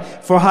height,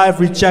 for I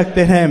have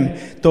rejected him.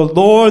 The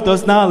Lord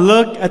does not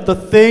look at the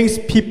things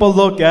people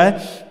look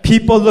at.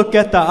 People look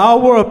at the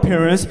outward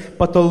appearance,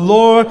 but the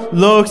Lord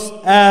looks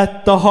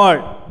at the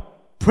heart.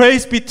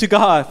 Praise be to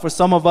God for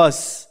some of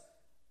us,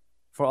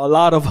 for a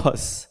lot of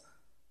us,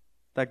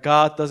 that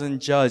God doesn't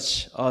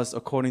judge us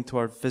according to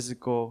our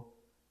physical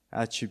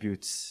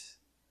attributes.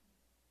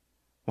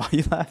 Why are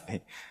you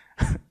laughing?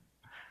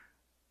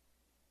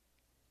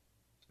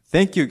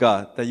 Thank you,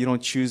 God, that you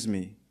don't choose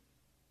me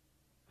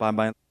by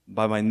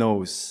my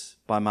nose,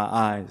 by my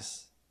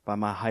eyes, by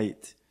my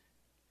height,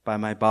 by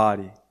my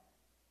body,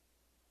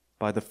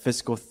 by the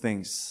physical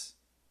things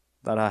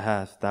that I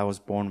have, that I was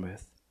born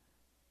with.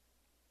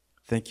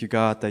 Thank you,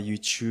 God, that you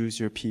choose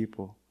your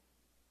people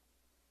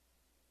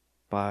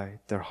by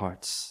their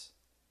hearts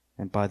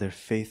and by their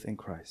faith in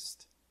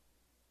Christ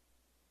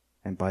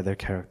and by their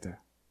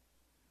character.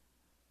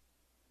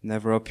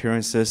 Never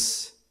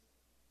appearances.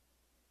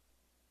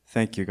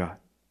 Thank you, God,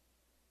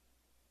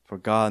 for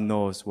God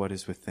knows what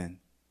is within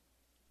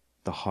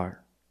the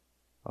heart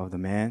of the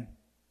man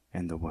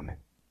and the woman.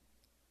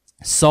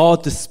 Saul,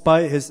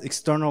 despite his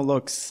external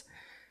looks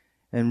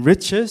and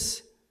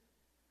riches,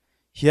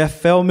 he had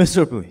failed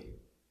miserably.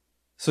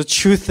 So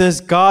truth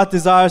is, God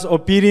desires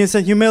obedience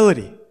and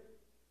humility.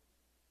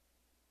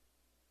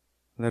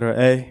 Letter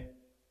A.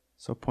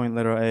 So point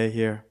letter A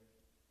here.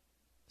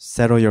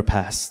 Settle your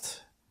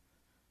past.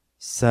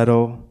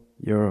 Settle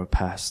your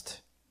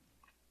past.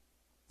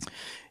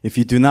 If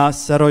you do not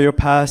settle your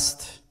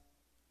past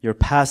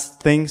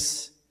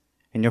things,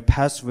 and your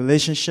past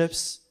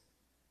relationships,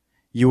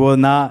 you will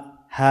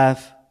not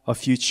have a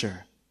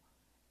future,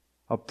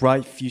 a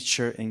bright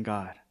future in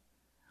God.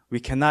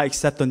 We cannot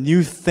accept the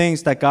new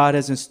things that God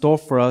has in store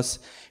for us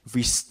if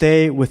we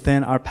stay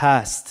within our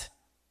past.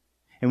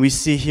 And we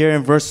see here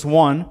in verse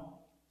 1,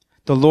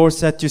 the Lord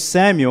said to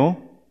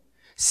Samuel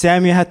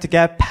had to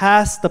get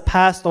past the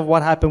past of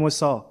what happened with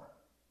Saul.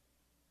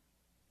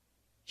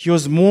 He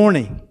was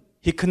mourning.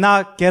 He could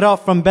not get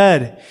up from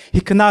bed.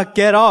 He could not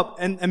get up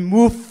and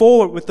move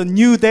forward with the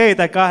new day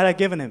that God had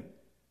given him.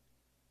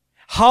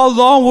 How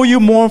long will you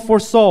mourn for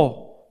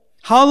Saul?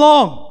 How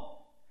long?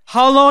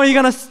 How long are you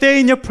going to stay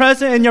in your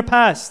present and your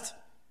past?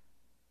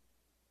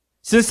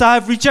 Since I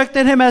have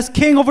rejected him as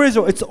king over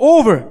Israel, it's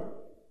over.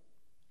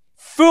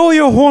 Fill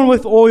your horn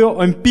with oil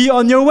and be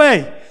on your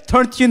way.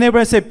 Turn to your neighbor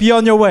and say, be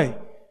on your way.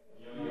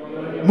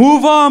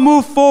 Move on,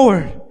 move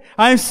forward.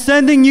 I am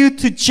sending you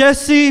to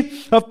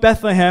Jesse of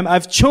Bethlehem.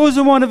 I've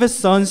chosen one of his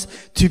sons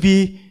to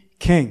be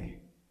king.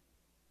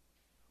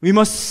 We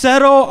must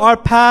settle our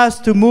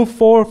past to move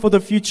forward for the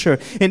future.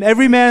 In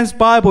every man's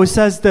Bible, it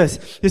says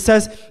this. It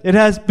says, it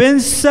has been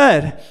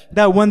said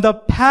that when the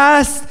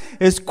past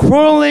is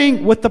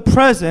quarreling with the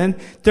present,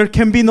 there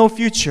can be no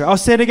future. I'll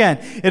say it again.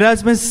 It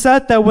has been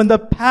said that when the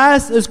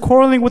past is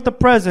quarreling with the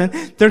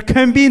present, there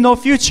can be no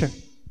future.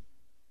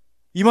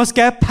 You must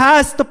get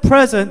past the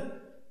present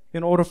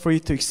in order for you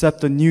to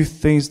accept the new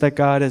things that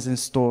God has in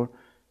store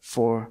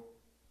for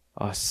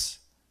us.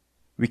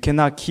 We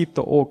cannot keep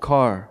the old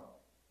car,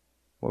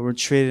 what we're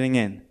trading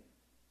in,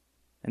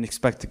 and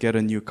expect to get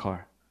a new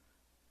car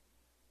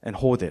and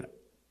hold it.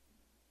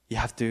 You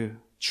have to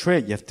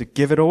trade, you have to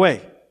give it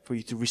away for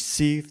you to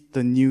receive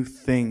the new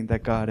thing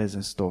that God has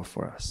in store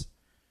for us.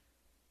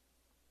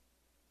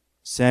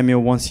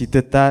 Samuel, once he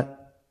did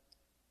that,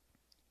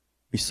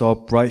 we saw a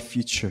bright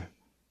future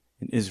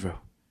in Israel.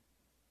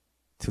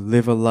 To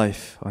live a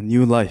life, a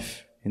new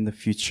life in the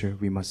future,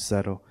 we must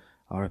settle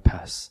our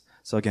past.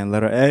 So again,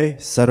 letter A,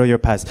 settle your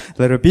past.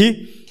 Letter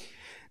B,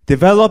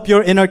 develop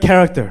your inner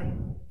character.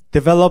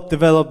 Develop.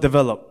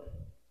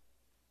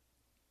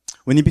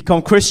 When you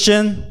become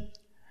Christian,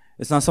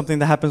 it's not something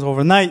that happens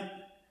overnight.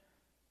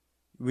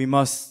 We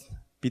must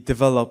be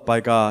developed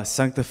by God,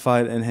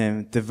 sanctified in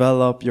Him.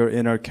 Develop your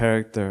inner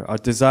character. Our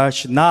desire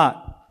should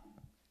not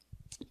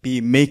be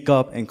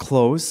makeup and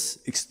clothes,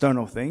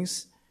 external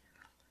things.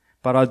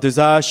 But our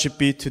desire should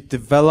be to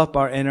develop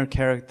our inner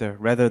character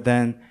rather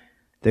than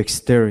the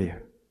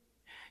exterior.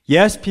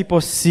 Yes, people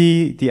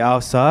see the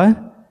outside,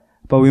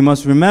 but we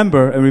must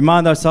remember and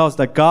remind ourselves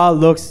that God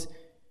looks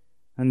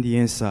on the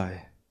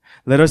inside.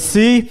 Let us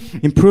see,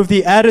 improve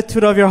the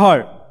attitude of your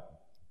heart.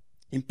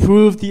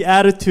 Improve the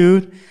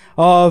attitude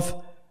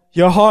of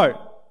your heart.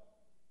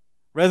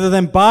 Rather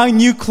than buying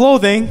new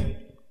clothing,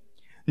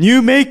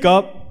 new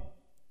makeup,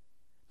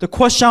 the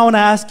question I want to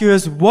ask you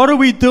is, what are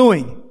we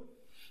doing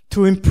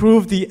to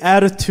improve the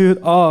attitude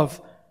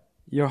of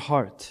your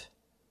heart?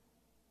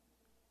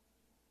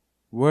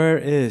 Where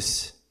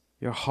is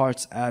your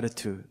heart's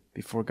attitude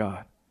before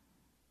God?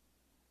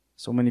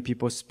 So many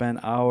people spend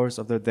hours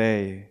of their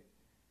day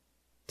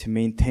to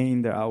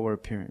maintain their outward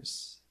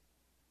appearance.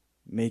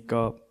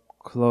 Makeup,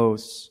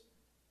 clothes.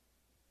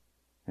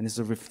 And it's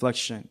a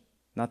reflection.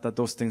 Not that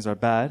those things are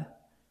bad,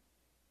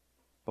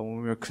 but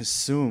when we are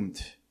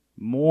consumed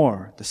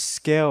more, the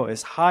scale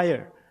is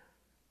higher,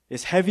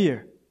 is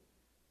heavier.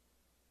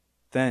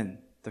 Then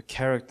the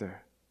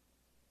character,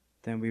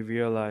 then we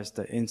realize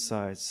the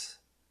insides,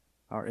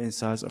 our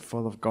insides are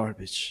full of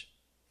garbage.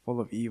 full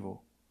of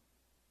evil,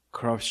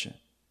 corruption,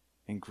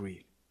 and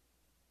greed.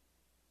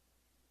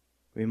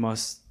 We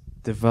must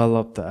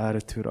develop the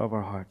attitude of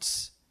our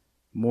hearts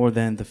more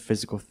than the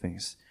physical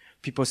things.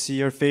 People see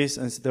your face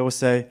and they will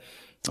say,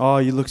 "Oh,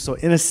 you look so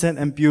innocent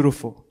and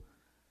beautiful."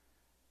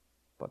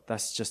 But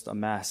that's just a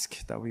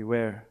mask that we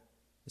wear.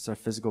 It's our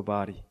physical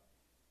body.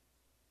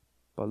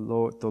 But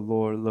the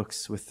Lord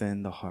looks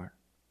within the heart.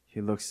 He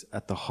looks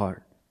at the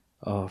heart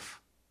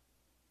of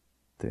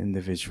the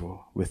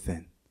individual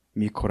within.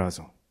 Mi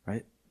corazón,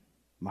 right?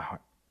 My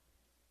heart.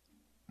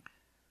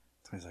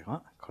 So he's like,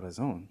 "What?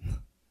 Corazón?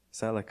 Is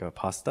that like a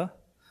pasta?"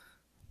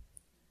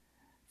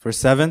 Verse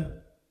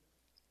 7.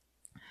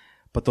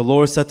 But the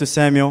Lord said to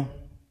Samuel,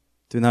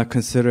 "Do not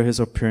consider his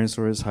appearance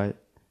or his height,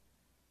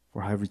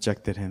 for I have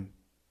rejected him."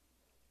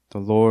 The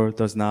Lord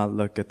does not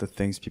look at the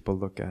things people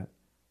look at.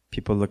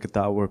 People look at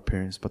the outward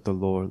appearance, but the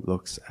Lord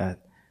looks at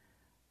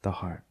the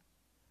heart.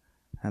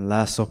 And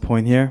last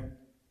point here,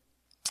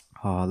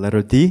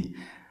 letter D,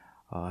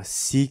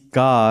 seek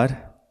God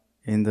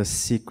in the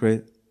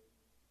secret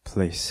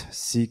place.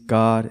 Seek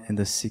God in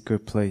the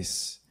secret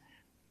place.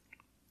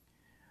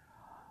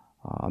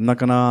 I'm not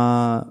going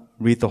to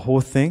read the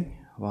whole thing,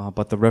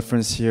 but the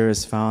reference here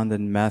is found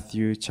in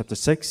Matthew chapter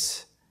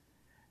 6.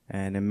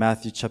 And in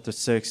Matthew chapter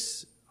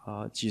 6,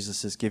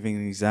 Jesus is giving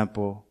an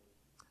example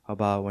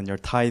about when you're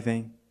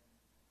tithing,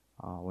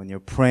 when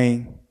you're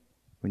praying,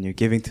 when you're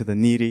giving to the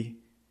needy.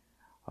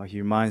 He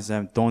reminds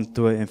them, don't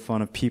do it in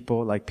front of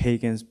people like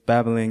pagans,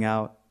 babbling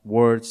out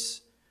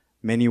words,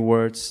 many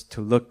words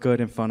to look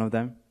good in front of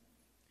them.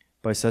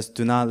 But it says,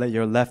 do not let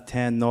your left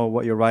hand know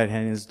what your right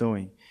hand is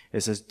doing.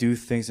 It says, do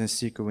things in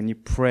secret. When you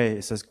pray,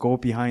 it says, go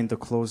behind the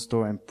closed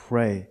door and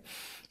pray.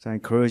 So I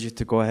encourage you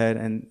to go ahead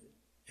and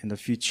in the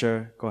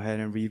future, go ahead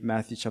and read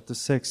Matthew chapter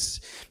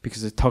 6,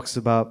 because it talks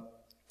about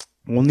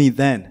only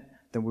then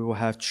that we will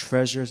have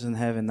treasures in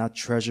heaven, not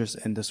treasures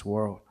in this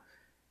world.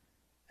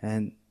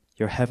 And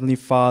your heavenly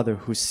Father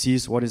who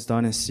sees what is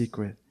done in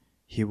secret,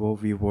 He will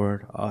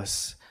reward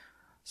us.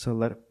 So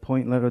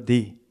point letter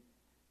D,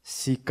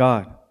 seek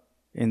God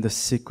in the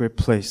secret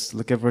place.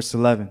 Look at verse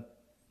 11.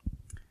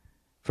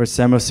 1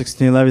 Samuel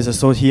 16:11 says,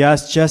 so he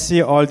asked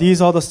Jesse, are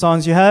these all the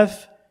sons you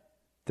have?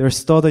 They're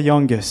still the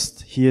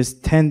youngest. He is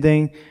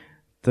tending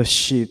the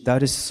sheep.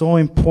 That is so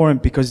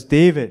important because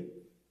David,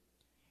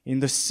 in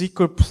the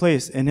secret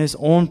place, in his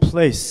own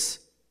place,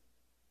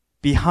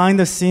 behind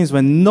the scenes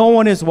when no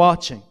one is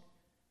watching,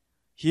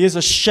 he is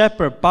a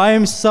shepherd by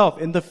himself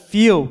in the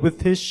field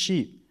with his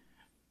sheep.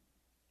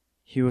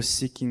 He was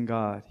seeking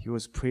God. He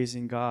was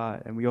praising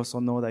God. And we also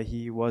know that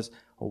he was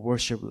a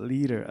worship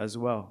leader as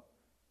well.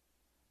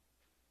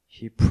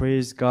 He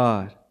praised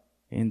God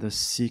in the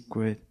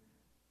secret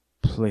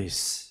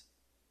place.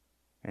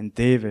 And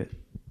David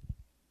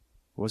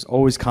was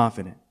always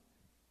confident.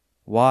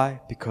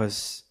 Why?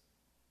 Because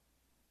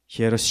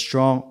he had a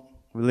strong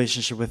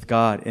relationship with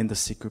God in the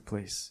secret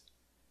place.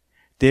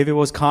 David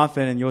was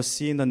confident, and you'll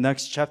see in the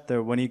next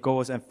chapter when he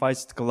goes and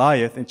fights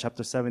Goliath in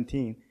chapter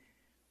 17.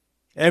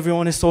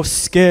 Everyone is so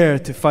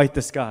scared to fight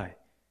this guy.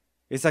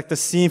 It's like the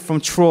scene from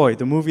Troy,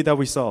 the movie that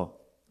we saw.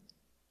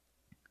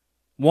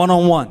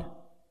 One-on-one.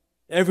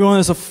 Everyone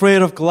is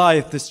afraid of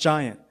Goliath, this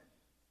giant.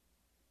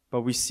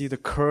 But we see the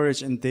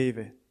courage in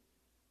David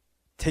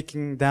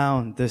taking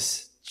down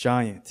this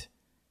giant.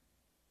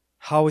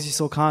 How is he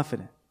so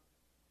confident?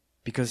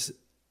 Because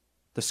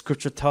the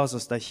scripture tells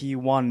us that he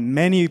won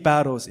many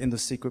battles in the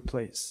secret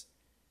place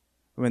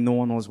when no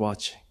one was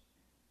watching.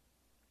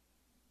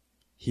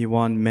 He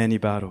won many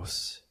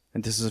battles.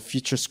 And this is a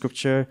future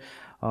scripture,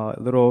 a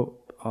little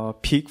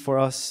peek for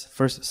us.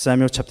 1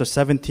 Samuel chapter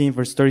 17,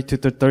 verse 32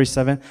 to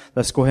 37.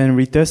 Let's go ahead and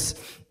read this.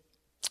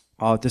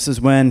 This is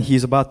when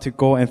he's about to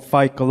go and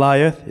fight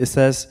Goliath. It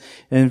says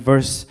in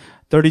verse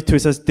 32, it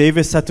says,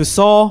 David said to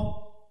Saul,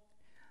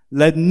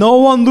 let no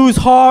one lose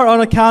heart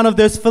on account of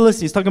this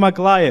Philistine. He's talking about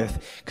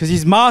Goliath because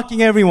he's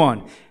mocking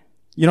everyone.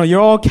 You know, you're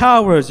all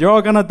cowards. You're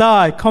all going to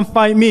die. Come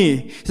fight me.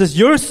 He says,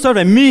 your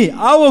servant, me,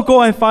 I will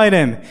go and fight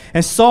him.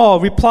 And Saul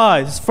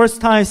replied, his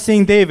first time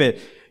seeing David,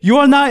 you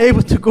are not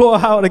able to go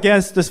out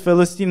against this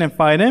Philistine and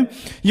fight him.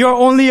 You are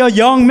only a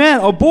young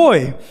man, a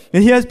boy,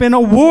 and he has been a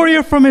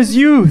warrior from his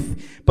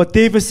youth. But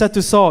David said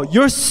to Saul,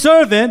 your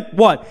servant,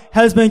 what?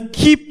 Has been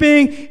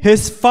keeping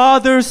his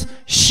father's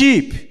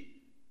sheep.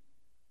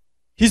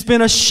 He's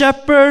been a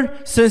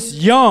shepherd since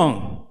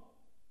young.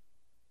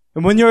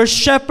 And when you're a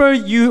shepherd,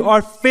 you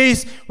are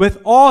faced with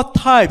all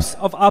types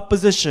of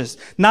oppositions.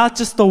 Not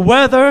just the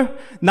weather,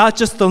 not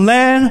just the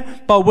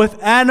land, but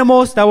with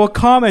animals that will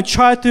come and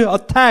try to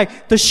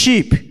attack the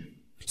sheep.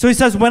 So he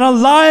says, when a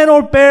lion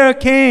or bear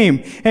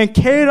came and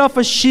carried off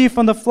a sheep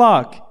from the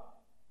flock,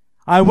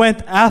 I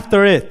went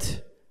after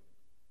it,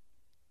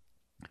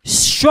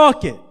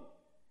 struck it,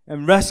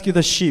 and rescued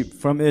the sheep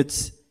from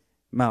its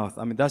mouth.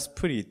 I mean, that's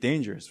pretty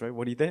dangerous, right?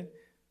 What he did?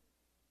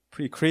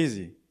 Pretty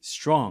crazy,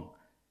 strong.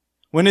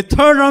 When it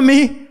turned on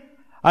me,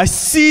 I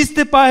seized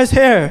it by his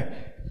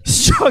hair,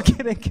 struck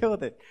it and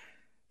killed it.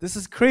 This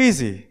is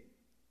crazy.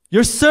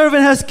 Your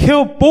servant has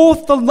killed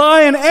both the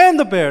lion and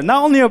the bear.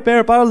 Not only a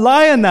bear, but a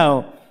lion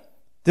now.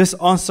 This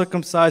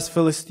uncircumcised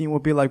Philistine will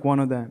be like one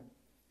of them,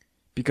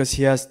 because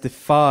he has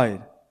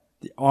defied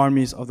the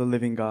armies of the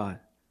living God.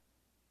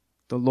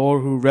 The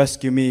Lord who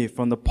rescued me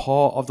from the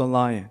paw of the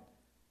lion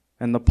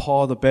and the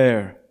paw of the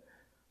bear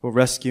will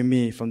rescue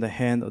me from the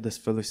hand of this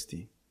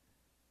Philistine.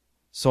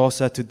 Saul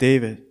said to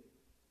David,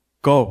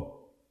 go,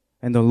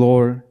 and the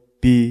Lord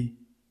be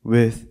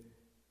with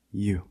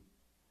you.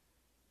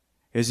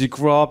 As you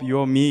grow up,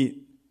 you'll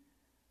meet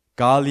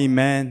godly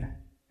men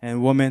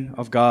and women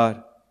of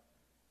God,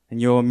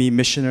 and you'll meet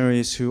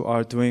missionaries who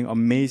are doing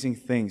amazing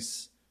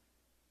things.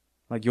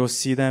 Like you'll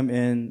see them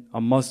in a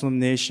Muslim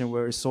nation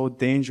where it's so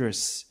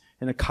dangerous,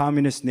 in a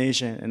communist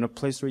nation, in a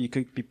place where you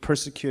could be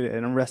persecuted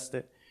and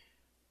arrested.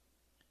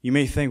 You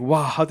may think,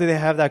 wow, how do they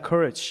have that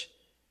courage?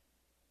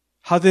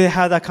 How do they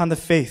have that kind of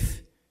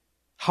faith?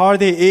 How are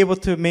they able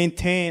to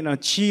maintain and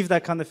achieve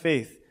that kind of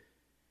faith?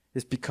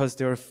 It's because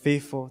they are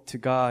faithful to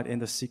God in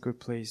the secret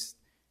place.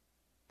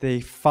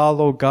 They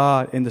follow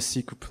God in the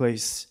secret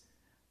place.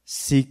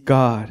 Seek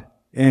God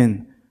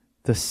in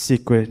the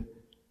secret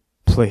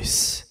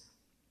place.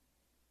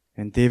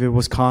 And David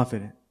was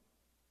confident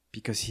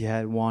because he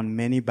had won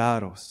many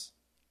battles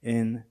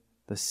in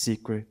the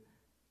secret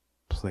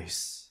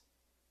place.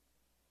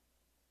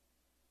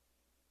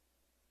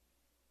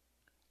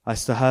 I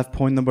still have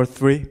point number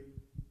 3,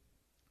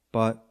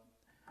 but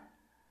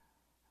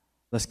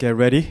let's get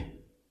ready.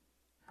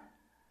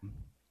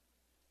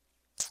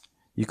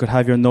 You could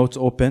have your notes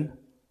open,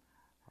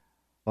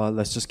 but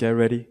let's just get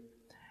ready.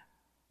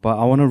 But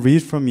I want to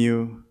read from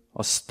you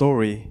a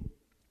story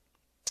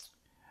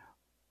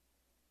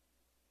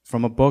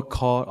from a book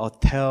called A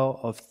Tale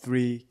of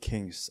Three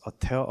Kings. A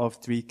Tale of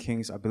Three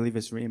Kings. I believe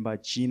it's written by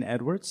Gene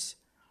Edwards.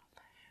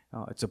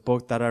 It's a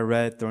book that I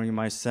read during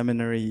my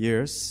seminary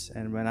years.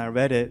 And when I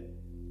read it,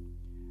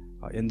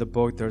 in the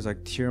book, there's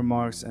like tear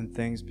marks and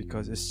things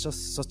because it's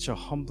just such a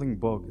humbling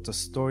book. It's a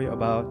story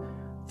about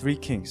 3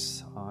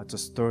 kings. It's a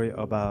story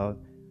about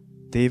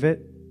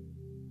David,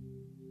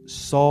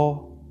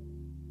 Saul,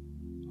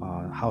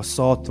 how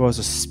Saul throws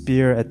a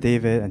spear at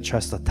David and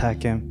tries to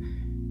attack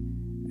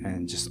him,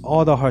 and just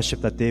all the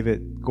hardship that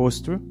David goes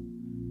through,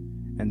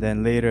 and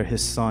then later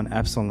his son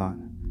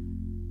Absalom.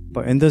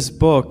 But in this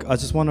book, I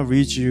just want to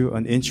read you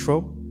an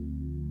intro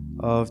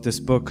of this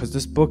book, because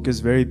this book is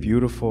very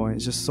beautiful and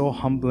it's just so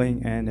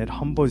humbling, and it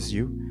humbles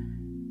you,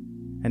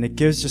 and it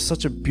gives just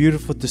such a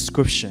beautiful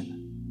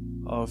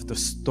description of the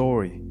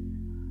story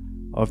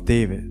of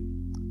David.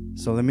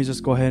 So let me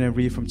just go ahead and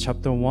read from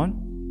chapter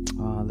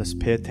 1. Let's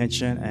pay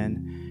attention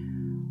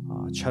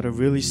and try to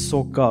really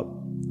soak up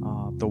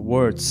the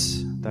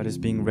words that is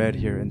being read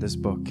here in this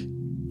book.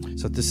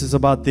 So this is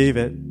about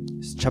David.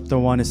 It's chapter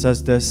 1. It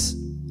says this: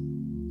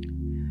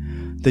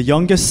 the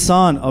youngest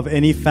son of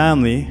any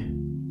family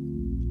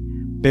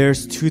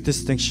bears 2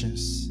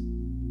 distinctions.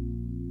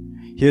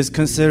 He is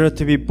considered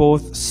to be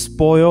both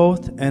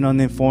spoiled and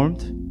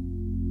uninformed.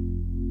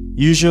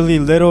 Usually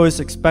little is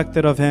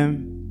expected of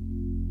him.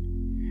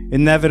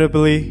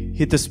 Inevitably,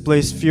 he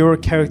displays fewer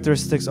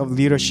characteristics of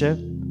leadership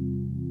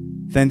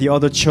than the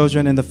other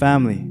children in the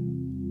family.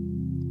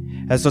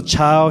 As a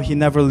child, he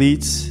never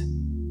leads,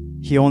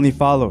 he only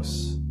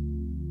follows,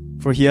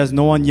 for he has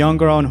no one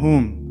younger on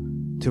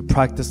whom to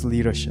practice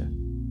leadership.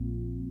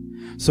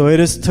 So it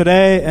is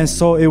today, and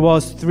so it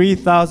was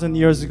 3,000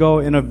 years ago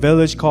in a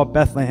village called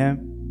Bethlehem,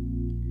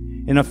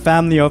 in a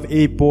family of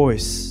 8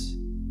 boys.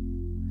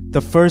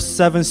 The first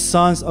 7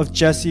 sons of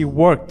Jesse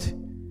worked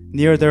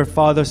near their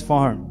father's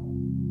farm.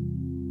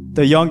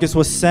 The youngest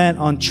was sent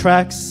on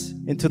treks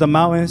into the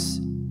mountains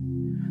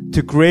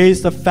to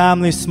graze the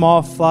family's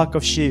small flock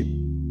of sheep.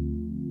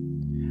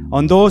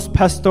 On those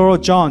pastoral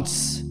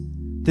jaunts,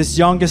 this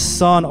youngest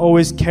son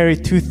always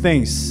carried 2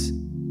 things: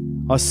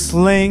 a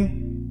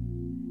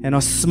sling and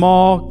a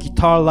small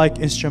guitar-like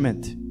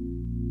instrument.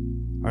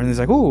 And he's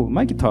like, oh,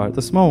 my guitar,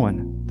 the small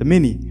one, the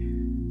mini.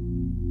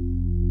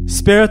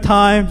 Spare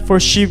time for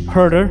sheep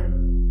herder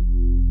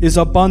is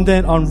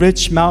abundant on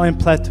rich mountain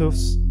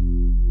plateaus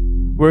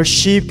where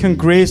sheep can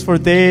graze for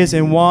days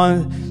in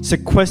one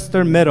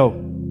sequestered meadow.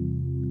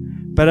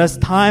 But as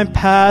time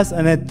passed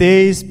and as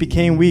days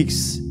became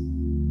weeks,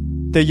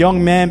 the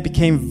young man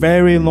became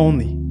very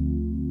lonely.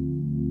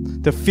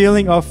 The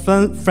feeling of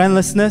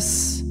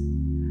friendlessness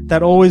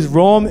that always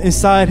roamed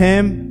inside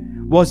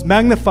him was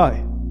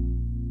magnified.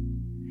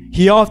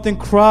 He often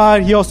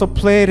cried. He also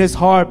played his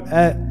harp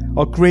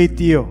a great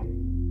deal.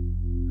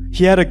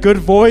 He had a good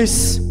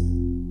voice.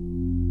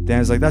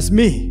 Dan's like, that's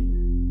me.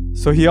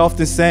 So he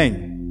often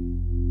sang.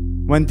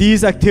 When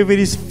these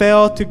activities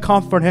failed to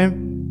comfort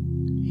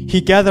him,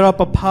 he gathered up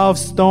a pile of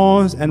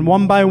stones and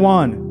one by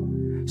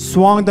one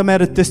swung them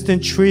at a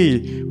distant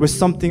tree with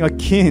something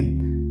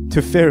akin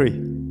to fairy.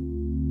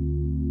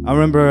 I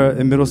remember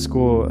in middle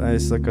school,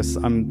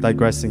 I'm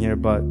digressing here,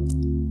 but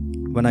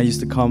when I used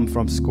to come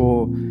from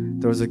school,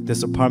 there was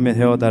this apartment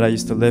hill that I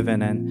used to live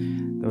in,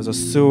 and there was a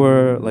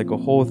sewer, like a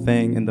whole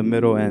thing in the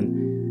middle,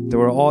 and they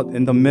were all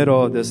in the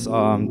middle of this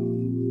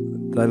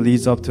that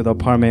leads up to the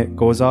apartment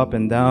goes up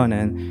and down,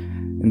 and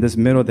in this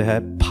middle they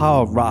had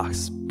pile of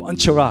rocks,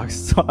 bunch of rocks.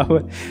 So I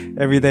would,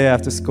 every day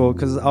after school,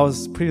 because I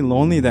was pretty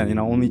lonely then,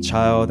 only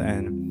child,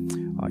 and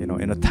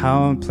in a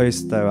town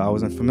place that I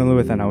wasn't familiar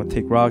with, and I would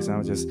take rocks and I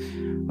would just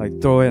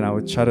throw it, and I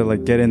would try to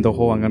get in the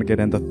hole. I'm gonna get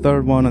in the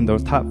third one on the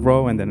top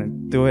row, and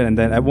then do it. And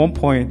then at one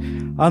point,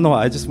 I don't know,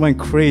 I just went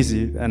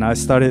crazy, and I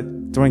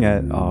started throwing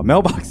at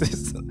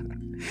mailboxes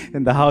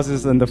in the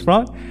houses in the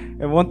front.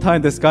 And one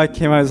time this guy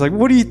came out, he was like,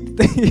 "What do you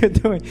think you're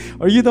doing?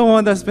 Are you the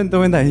one that's been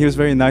doing that?" And he was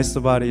very nice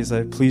about it. He's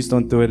like, "Please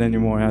don't do it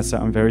anymore." And I said,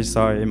 "I'm very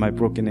sorry," in my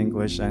broken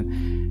English.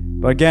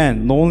 But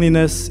again,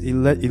 loneliness,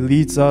 it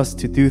leads us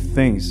to do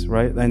things,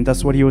 right? And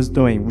that's what he was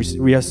doing. We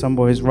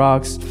reassemble his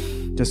rocks,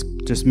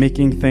 just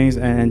making things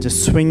and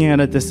just swinging at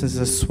a distance,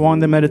 just swung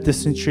them at a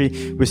distant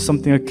tree with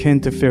something akin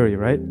to fury,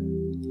 right?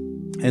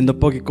 In the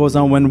book, it goes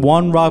on, when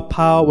one rock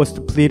pile was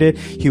depleted,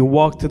 he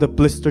walked to the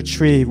blister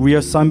tree,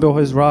 reassembled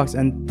his rocks,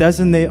 and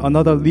designate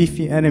another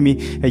leafy enemy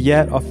at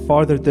yet a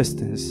farther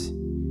distance.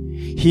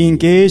 He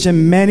engaged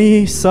in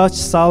many such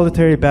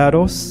solitary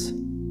battles.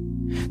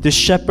 The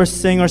shepherd,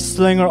 singer,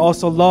 slinger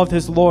also loved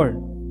his Lord.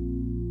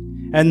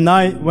 At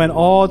night, when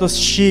all the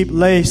sheep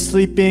lay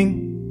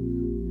sleeping,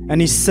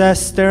 and he sat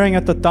staring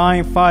at the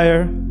dying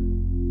fire,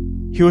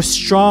 he would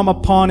strum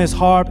upon his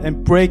harp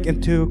and break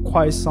into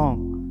quiet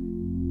song.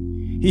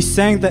 He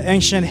sang the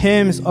ancient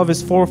hymns of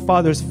his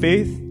forefathers'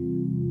 faith.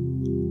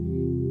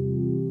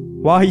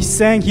 While he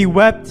sang, he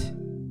wept.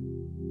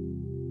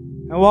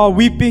 And while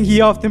weeping, he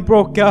often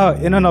broke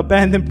out in an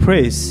abandoned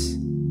praise,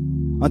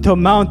 until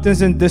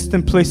mountains in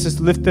distant places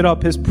lifted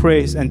up his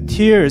praise, and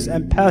tears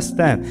and passed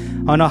them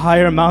on the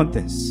higher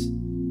mountains,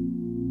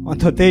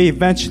 until they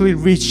eventually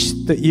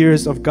reached the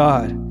ears of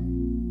God.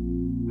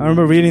 I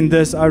remember reading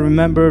this. I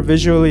remember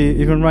visually,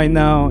 even right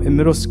now in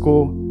middle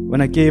school, when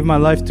I gave my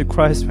life to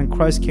Christ, when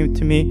Christ came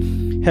to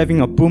me,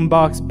 having a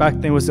boombox. Back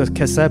then it was a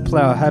cassette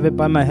player. I have it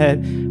by my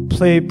head,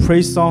 play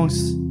praise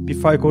songs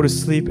before I go to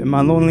sleep in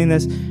my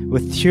loneliness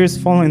with tears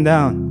falling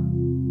down.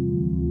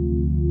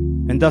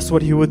 And that's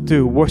what he would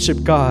do,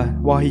 worship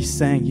God. While he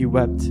sang, he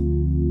wept.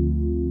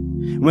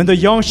 When the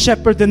young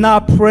shepherd did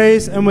not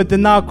praise and did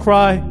not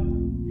cry,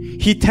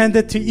 he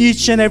tended to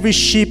each and every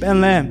sheep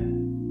and lamb.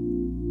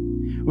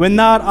 When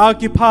not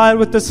occupied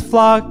with his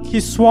flock,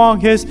 he swung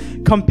his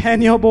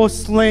companionable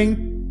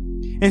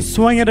sling and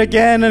swung it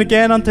again and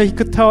again until he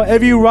could tell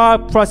every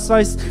rock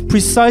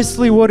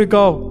precisely where to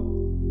go.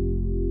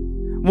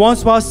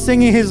 Once, while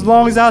singing his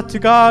lungs out to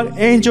God,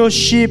 angels,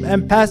 sheep,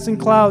 and passing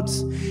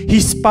clouds, he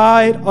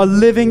spied a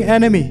living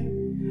enemy,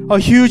 a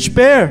huge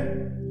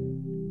bear.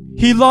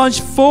 He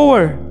lunged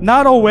forward,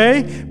 not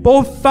away.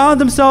 Both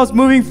found themselves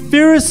moving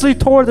furiously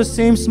toward the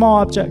same small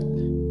object,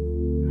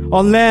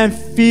 a lamb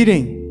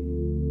feeding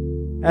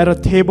at a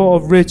table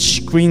of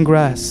rich green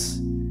grass.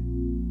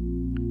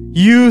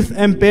 Youth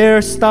and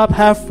bear stopped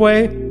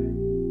halfway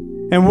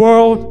and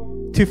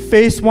whirled to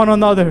face one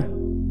another.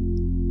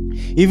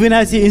 Even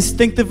as he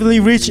instinctively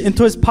reached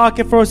into his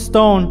pocket for a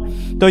stone,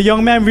 the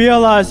young man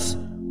realized,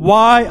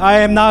 "Why I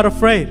am not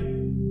afraid."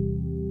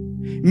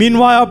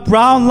 Meanwhile,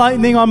 brown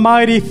lightning on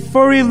mighty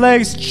furry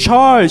legs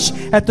charged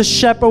at the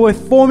shepherd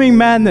with foaming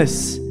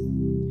madness.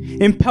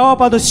 Impelled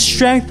by the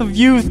strength of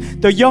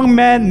youth, the young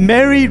man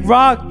married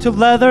rock to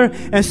leather,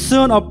 and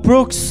soon a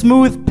brook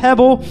smooth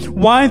pebble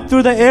whined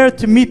through the air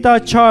to meet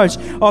that charge.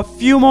 A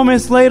few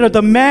moments later,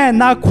 the man,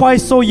 not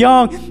quite so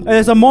young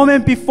as a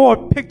moment before,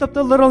 picked up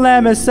the little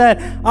lamb and said,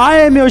 "I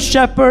am your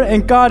shepherd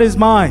and God is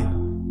mine."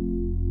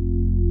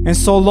 And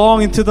so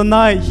long into the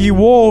night, he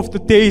wove the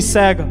day's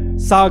saga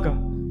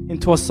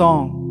into a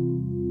song.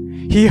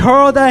 He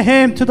hurled at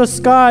him to the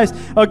skies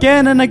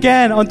again and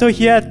again until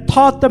he had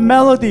taught the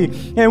melody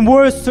and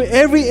words to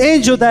every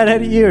angel that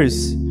had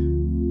ears.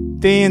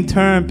 They in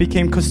turn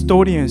became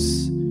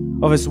custodians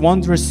of his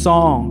wondrous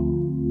song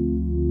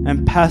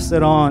and passed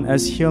it on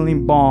as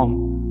healing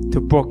balm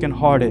to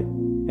broken-hearted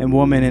and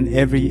women in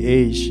every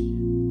age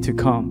to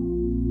come.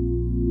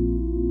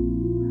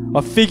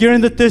 A figure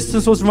in the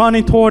distance was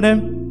running toward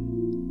him.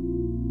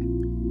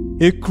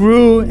 It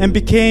grew and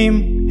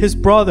became his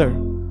brother.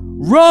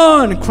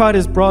 "Run!" cried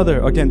his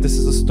brother. Again, this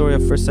is the story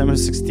of 1 Samuel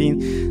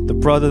 16. The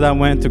brother that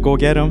went to go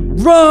get him.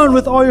 "Run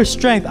with all your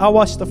strength. I'll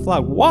watch the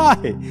flock." Why?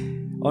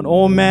 An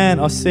old man,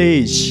 a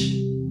sage,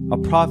 a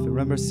prophet.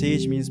 Remember,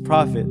 sage means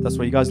prophet. That's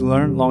what you guys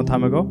learned a long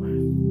time ago.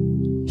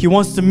 He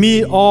wants to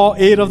meet all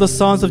 8 of the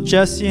sons of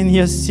Jesse, and he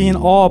has seen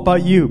all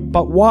but you.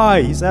 But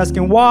why? He's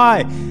asking,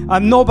 why?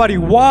 I'm nobody.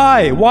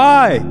 Why?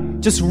 Why?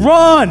 Just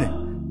run!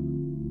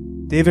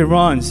 David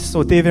runs.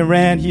 So David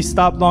ran. He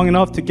stopped long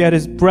enough to get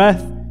his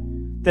breath.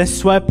 Then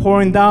sweat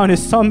pouring down his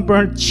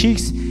sunburned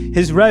cheeks,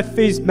 his red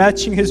face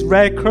matching his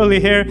red curly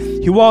hair.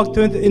 He walked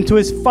into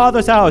his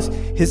father's house,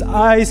 his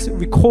eyes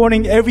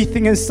recording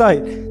everything in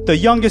sight. The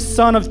youngest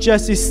son of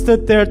Jesse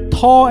stood there,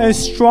 tall and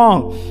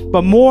strong,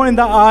 but more in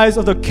the eyes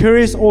of the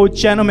curious old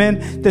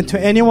gentleman than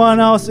to anyone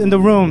else in the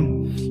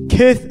room.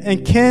 kith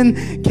and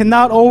kin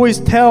cannot always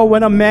tell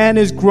when a man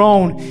is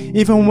grown,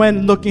 even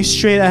when looking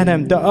straight at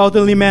him. The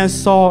elderly man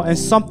saw, and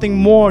something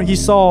more he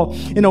saw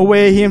in a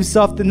way he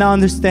himself did not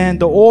understand.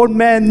 The old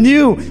man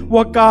knew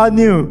what God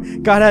knew.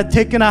 God had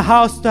taken a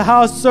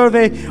house-to-house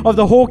survey of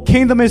the whole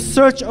kingdom in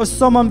search of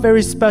someone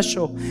very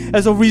special.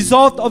 As a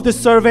result of the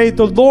survey,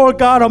 the Lord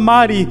God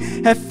Almighty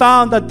had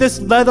found that this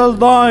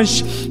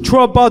leather-lunged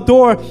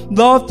troubadour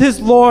loved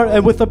his Lord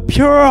and with a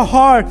purer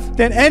heart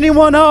than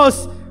anyone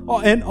else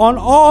and on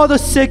all the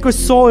sacred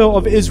soil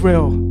of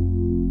Israel.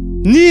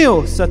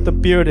 "Kneel," said the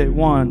bearded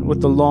one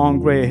with the long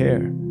gray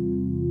hair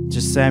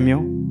to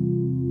Samuel,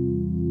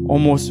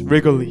 almost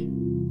regally,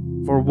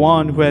 for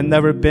one who had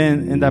never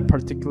been in that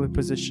particular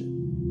position.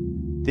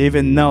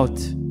 David knelt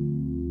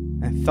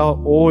and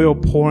felt oil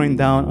pouring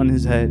down on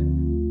his head.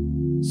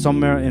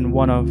 Somewhere in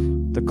one of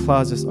the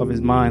closets of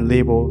his mind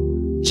labeled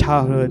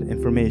childhood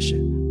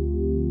information,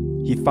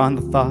 he found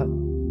the thought,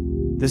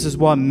 this is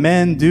what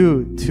men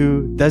do to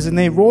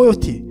designate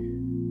royalty.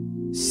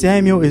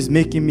 Samuel is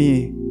making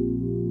me ...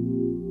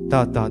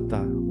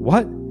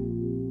 What? I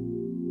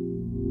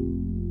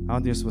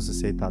don't think you're supposed to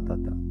say ...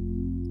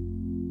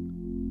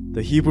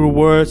 The Hebrew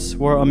words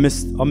were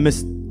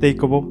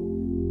unmistakable.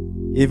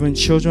 Even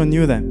children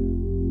knew them.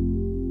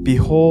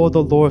 Behold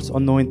the Lord's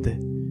anointed.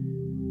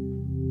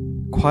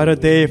 Quite a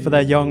day for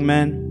that young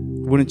man,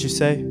 wouldn't you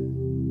say?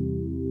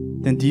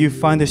 Then do you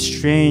find it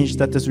strange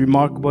that this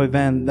remarkable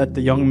event led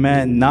the young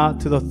man not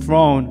to the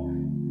throne,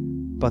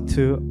 but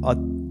to a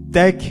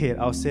decade,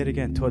 I'll say it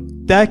again, to a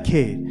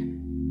decade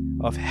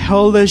of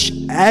hellish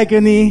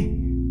agony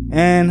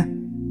and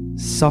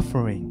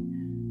suffering?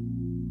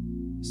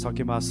 It's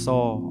talking about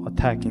Saul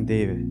attacking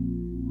David.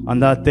 On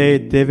that day,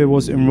 David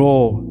was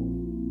enrolled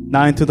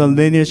not into the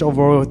lineage of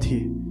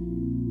royalty,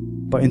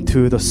 but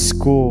into the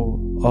school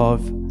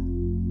of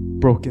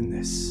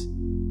brokenness.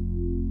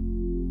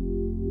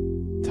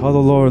 Tell the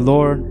Lord,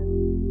 Lord,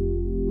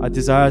 I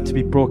desire to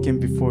be broken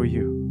before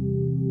you.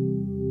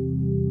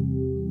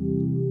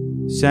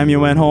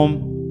 Samuel went home.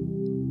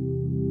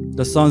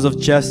 The sons of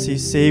Jesse,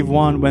 save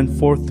one, went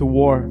forth to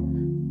war.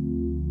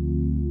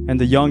 And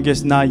the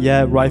youngest, not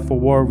yet ripe for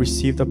war,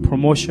 received a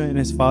promotion in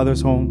his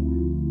father's home,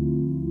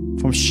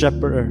 from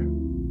shepherd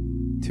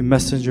to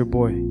messenger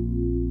boy.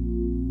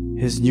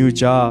 His new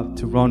job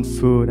to run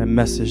food and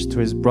message to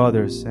his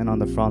brothers and on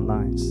the front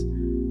lines.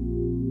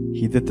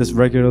 He did this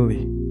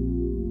regularly.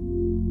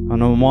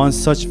 And on one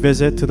such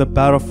visit to the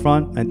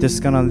battlefront, and this is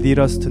gonna lead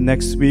us to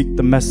next week,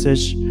 the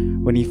message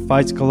when he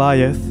fights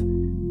Goliath.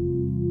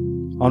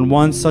 On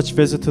one such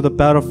visit to the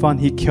battlefront,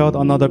 he killed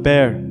another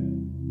bear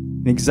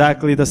in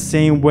exactly the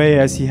same way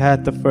as he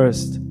had the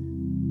first.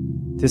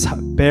 This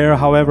bear,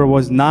 however,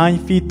 was 9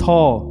 feet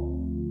tall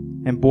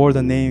and bore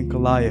the name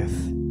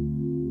Goliath.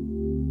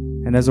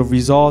 And as a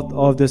result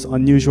of this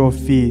unusual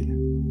feat,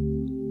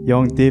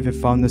 young David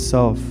found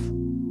himself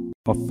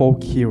a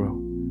folk hero.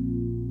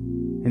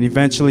 And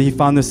eventually he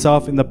found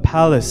himself in the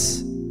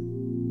palace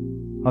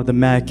of the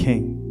mad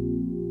king.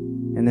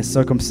 And in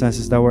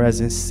circumstances that were as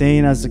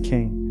insane as the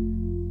king,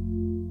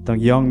 the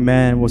young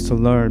man was to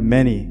learn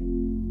many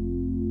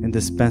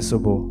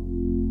indispensable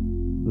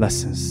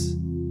lessons.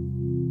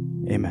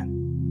 Amen.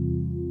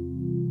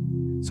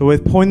 So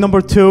with point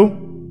number 2,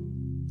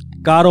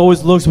 God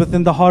always looks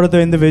within the heart of the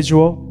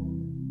individual.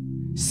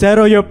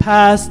 Settle your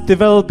past,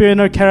 develop your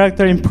inner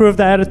character, improve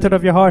the attitude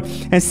of your heart,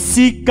 and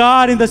seek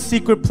God in the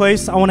secret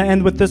place. I want to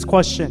end with this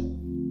question.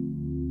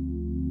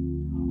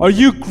 Are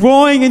you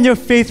growing in your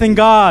faith in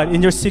God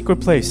in your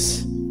secret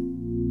place?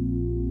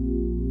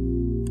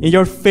 In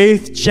your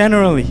faith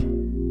generally?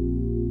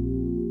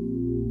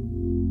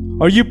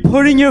 Are you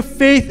putting your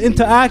faith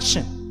into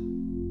action?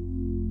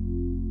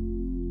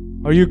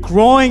 Are you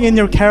growing in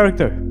your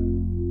character?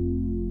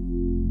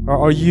 Or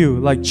are you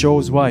like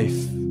Job's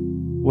wife?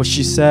 What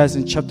she says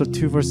in chapter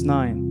 2 verse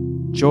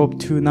 9, Job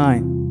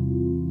 2:9.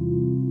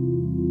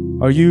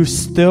 Are you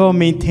still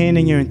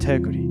maintaining your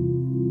integrity?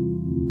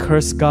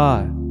 Curse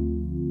God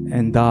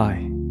and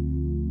die.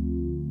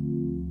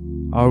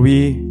 Are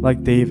we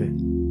like David,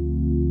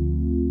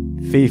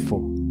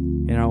 faithful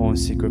in our own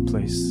secret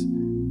place?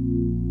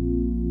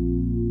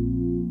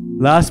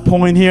 Last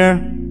point here,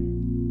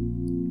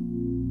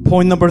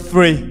 point number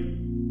 3.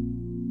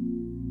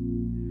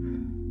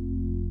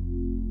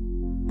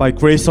 By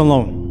grace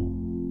alone.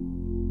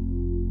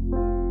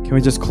 Can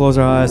we just close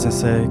our eyes and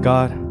say,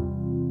 God,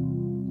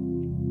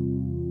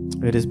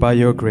 it is by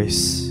your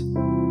grace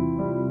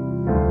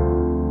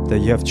that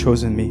you have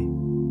chosen me.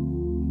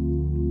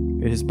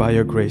 It is by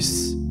your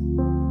grace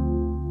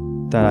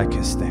that I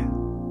can stand.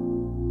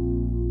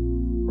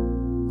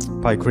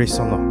 By grace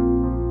alone.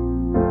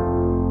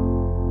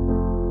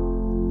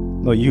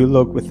 Lord, you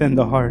look within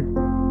the heart.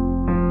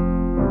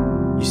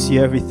 You see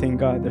everything,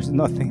 God. There's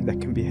nothing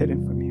that can be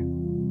hidden from you.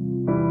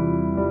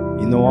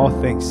 You know all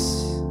things.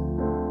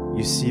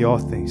 You see all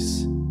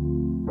things.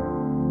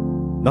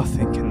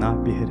 Nothing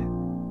cannot be hidden.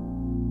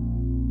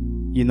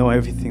 You know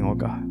everything, oh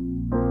God.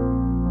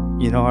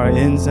 You know our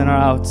ins and our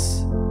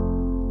outs,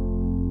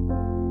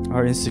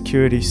 our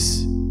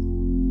insecurities.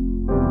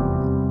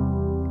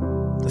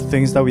 the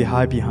things that we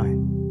hide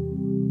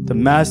behind, the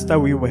masks that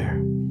we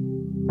wear,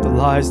 the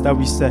lies that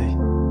we say,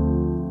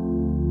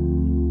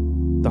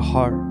 the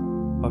heart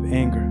of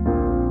anger,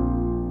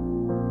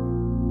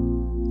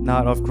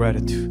 not of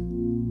gratitude.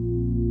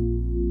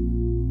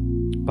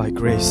 By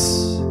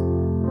grace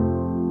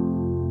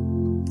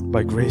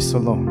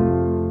alone.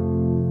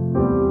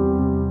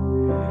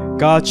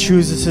 God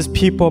chooses His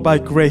people by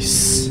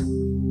grace.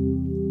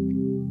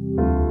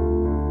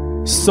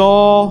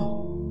 Saul,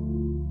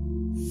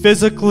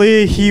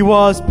 physically, he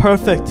was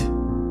perfect,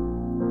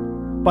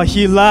 but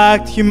he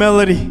lacked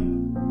humility.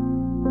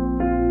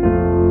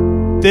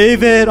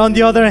 David, on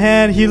the other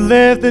hand, he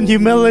lived in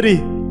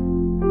humility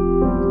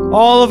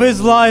all of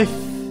his life.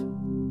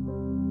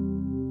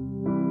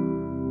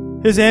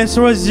 His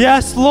answer was,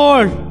 yes,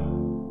 Lord.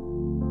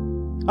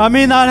 I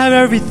may not have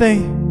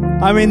everything.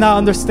 I may not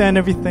understand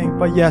everything,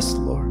 but yes,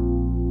 Lord.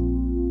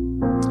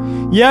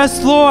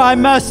 Yes, Lord, I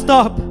messed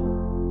up,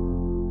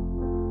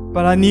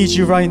 but I need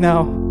you right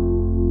now.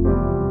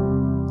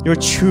 Your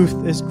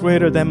truth is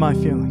greater than my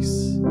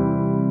feelings.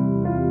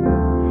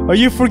 Are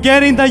you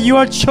forgetting that you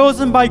are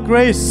chosen by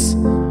grace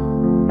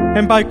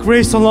and by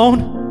grace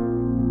alone?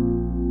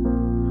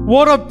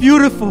 What a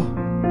beautiful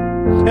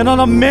and an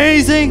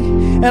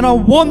amazing and a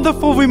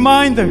wonderful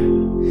reminder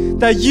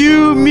that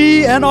you,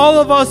 me, and all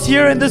of us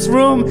here in this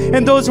room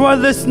and those who are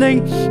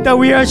listening, that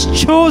we are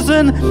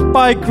chosen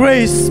by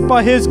grace,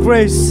 by His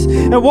grace.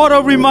 And what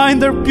a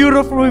reminder,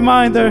 beautiful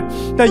reminder,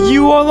 that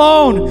you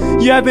alone,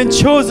 you have been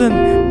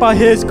chosen by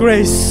His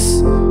grace.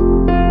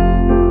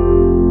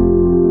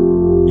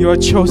 You are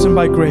chosen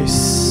by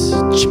grace,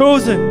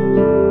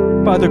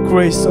 chosen by the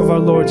grace of our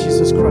Lord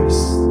Jesus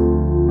Christ.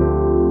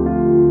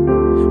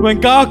 When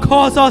God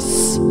calls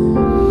us,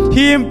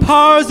 He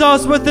empowers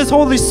us with His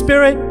Holy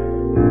Spirit.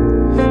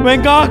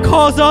 When God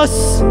calls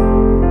us,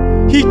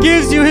 He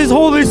gives you His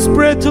Holy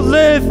Spirit to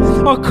live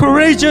a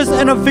courageous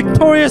and a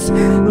victorious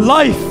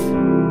life.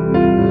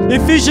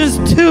 Ephesians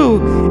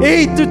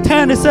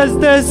 2:8-10, it says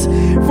this,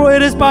 for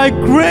it is by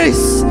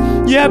grace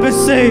you have been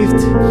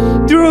saved,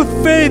 through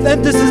faith,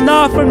 and this is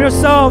not from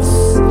yourselves.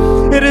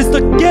 It is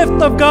the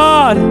gift of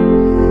God,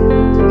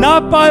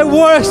 not by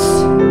works,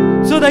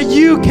 so that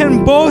you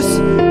can boast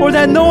or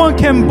that no one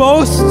can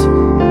boast.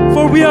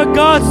 For we are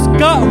God's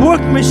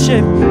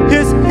workmanship,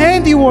 His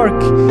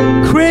handiwork,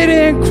 created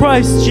in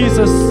Christ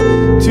Jesus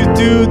to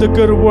do the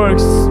good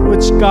works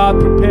which God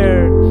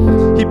prepared.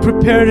 He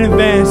prepared in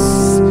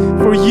advance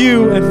for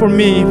you and for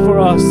me, for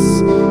us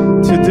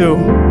to do.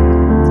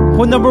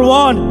 Point number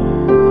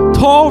 1,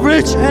 tall,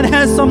 rich, and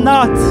handsome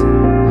not.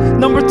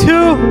 Number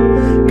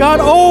 2,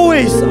 God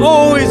always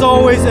looks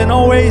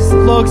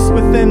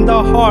within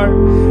the heart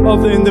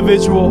of the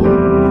individual.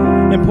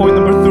 And point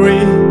number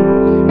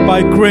 3,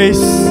 by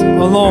grace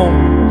alone.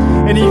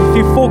 And if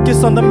you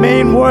focus on the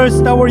main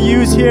words that were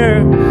used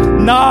here,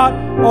 not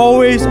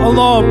always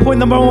alone. Point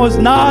number 1 was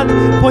not,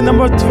 point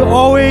number 2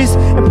 always,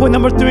 and point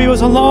number 3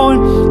 was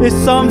alone. It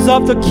sums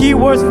up the key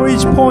words for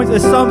each point.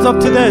 It sums up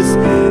to this: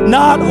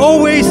 not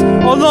always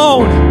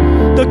alone.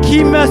 The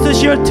key message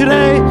here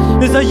today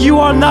is that you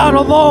are not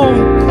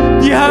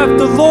alone. You have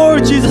the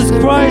Lord Jesus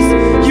Christ.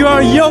 You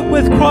are yoked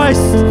with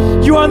Christ.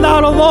 You are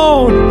not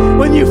alone.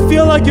 When you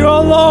feel like you're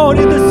alone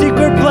in the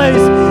secret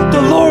place,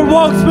 the Lord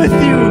walks with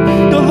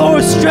you. The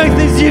Lord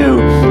strengthens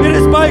you. It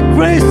is by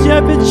grace you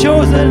have been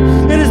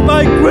chosen. It is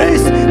by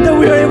grace that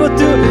we are able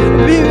to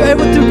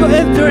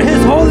enter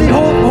His holy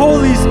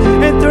holies,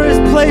 enter His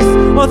place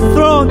of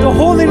throne, the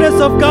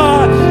holiness of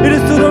God. It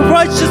is through the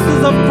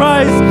righteousness of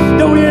Christ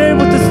that we are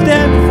able to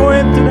stand before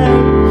Him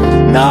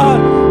today. Not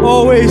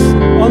always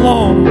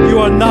alone. You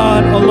are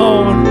not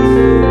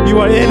alone. You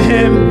are in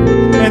Him,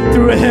 and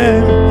through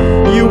Him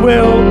you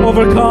will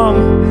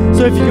overcome.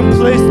 So if you can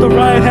place the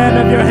right hand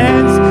of your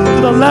hands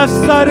to the left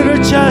side of your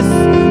chest,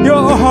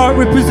 your heart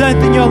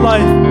representing your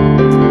life.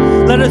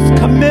 Let us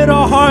commit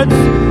our hearts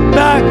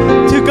back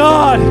to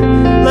God.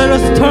 Let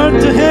us turn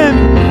to Him.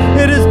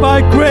 It is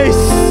by grace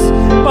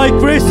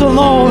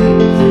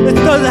alone. It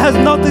has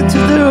nothing to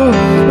do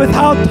with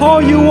how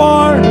tall you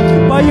are,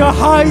 by your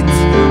height,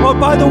 or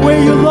by the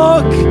way you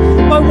look,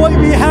 by what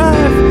we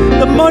have,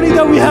 the money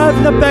that we have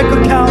in the bank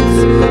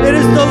accounts. It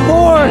is the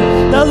Lord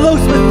that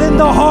looks within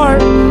the heart.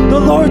 The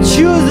Lord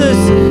chooses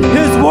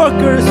His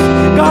workers.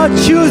 God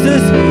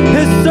chooses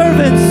His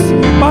servants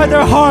by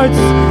their hearts.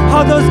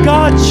 How does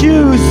God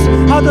choose?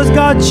 How does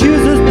God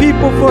choose His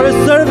people for His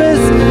service?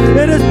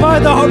 It is by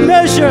the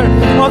measure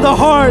of the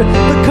heart,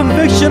 the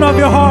conviction of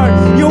your heart,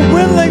 your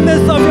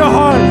willingness of your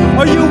heart.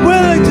 Are you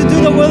willing to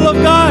do the will of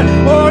God,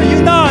 or are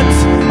you not?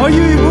 Are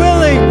you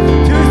willing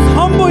to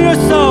humble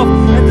yourself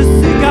and to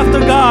seek after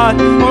God,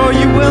 or are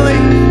you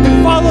willing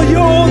to follow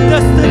your own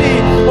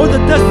destiny or the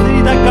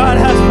destiny that God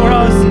has for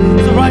us?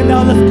 So right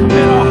now, let's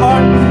commit our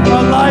heart,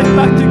 our life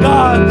back to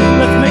God.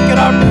 Let's make it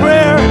our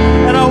prayer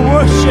and our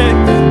worship.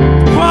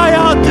 Cry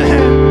out to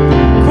Him.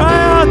 Cry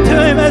out to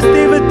Him as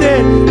David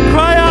did.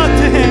 Cry out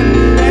to Him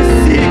and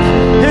seek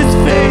His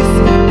face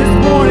this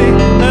morning.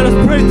 Let us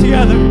pray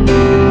together.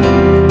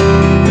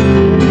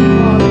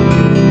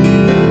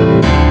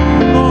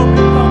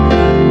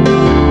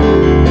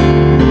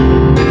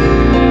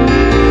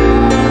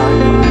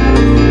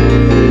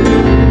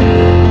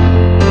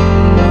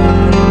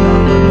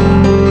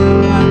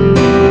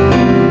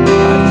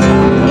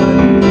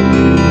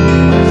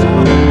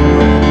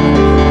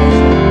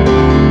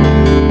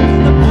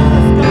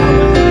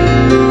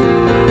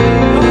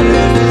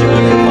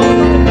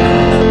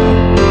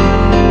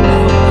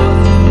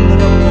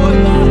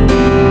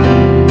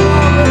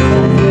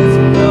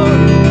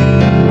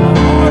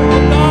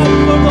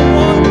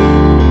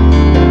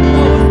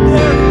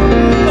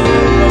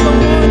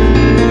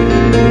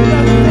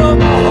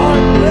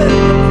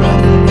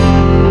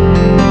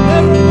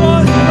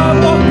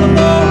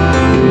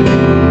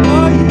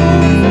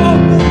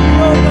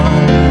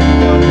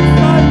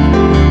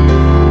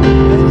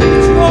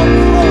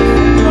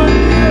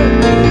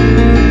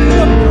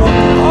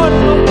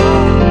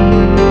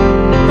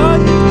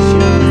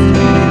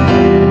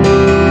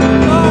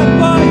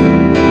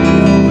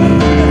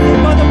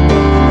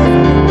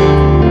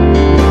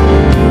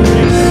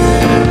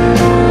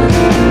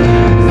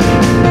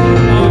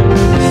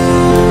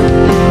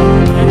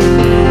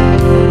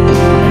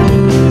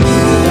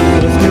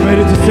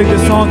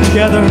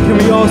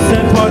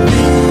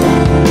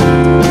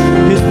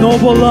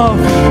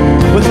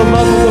 with the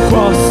love of the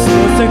cross.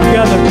 Let's sing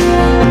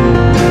together.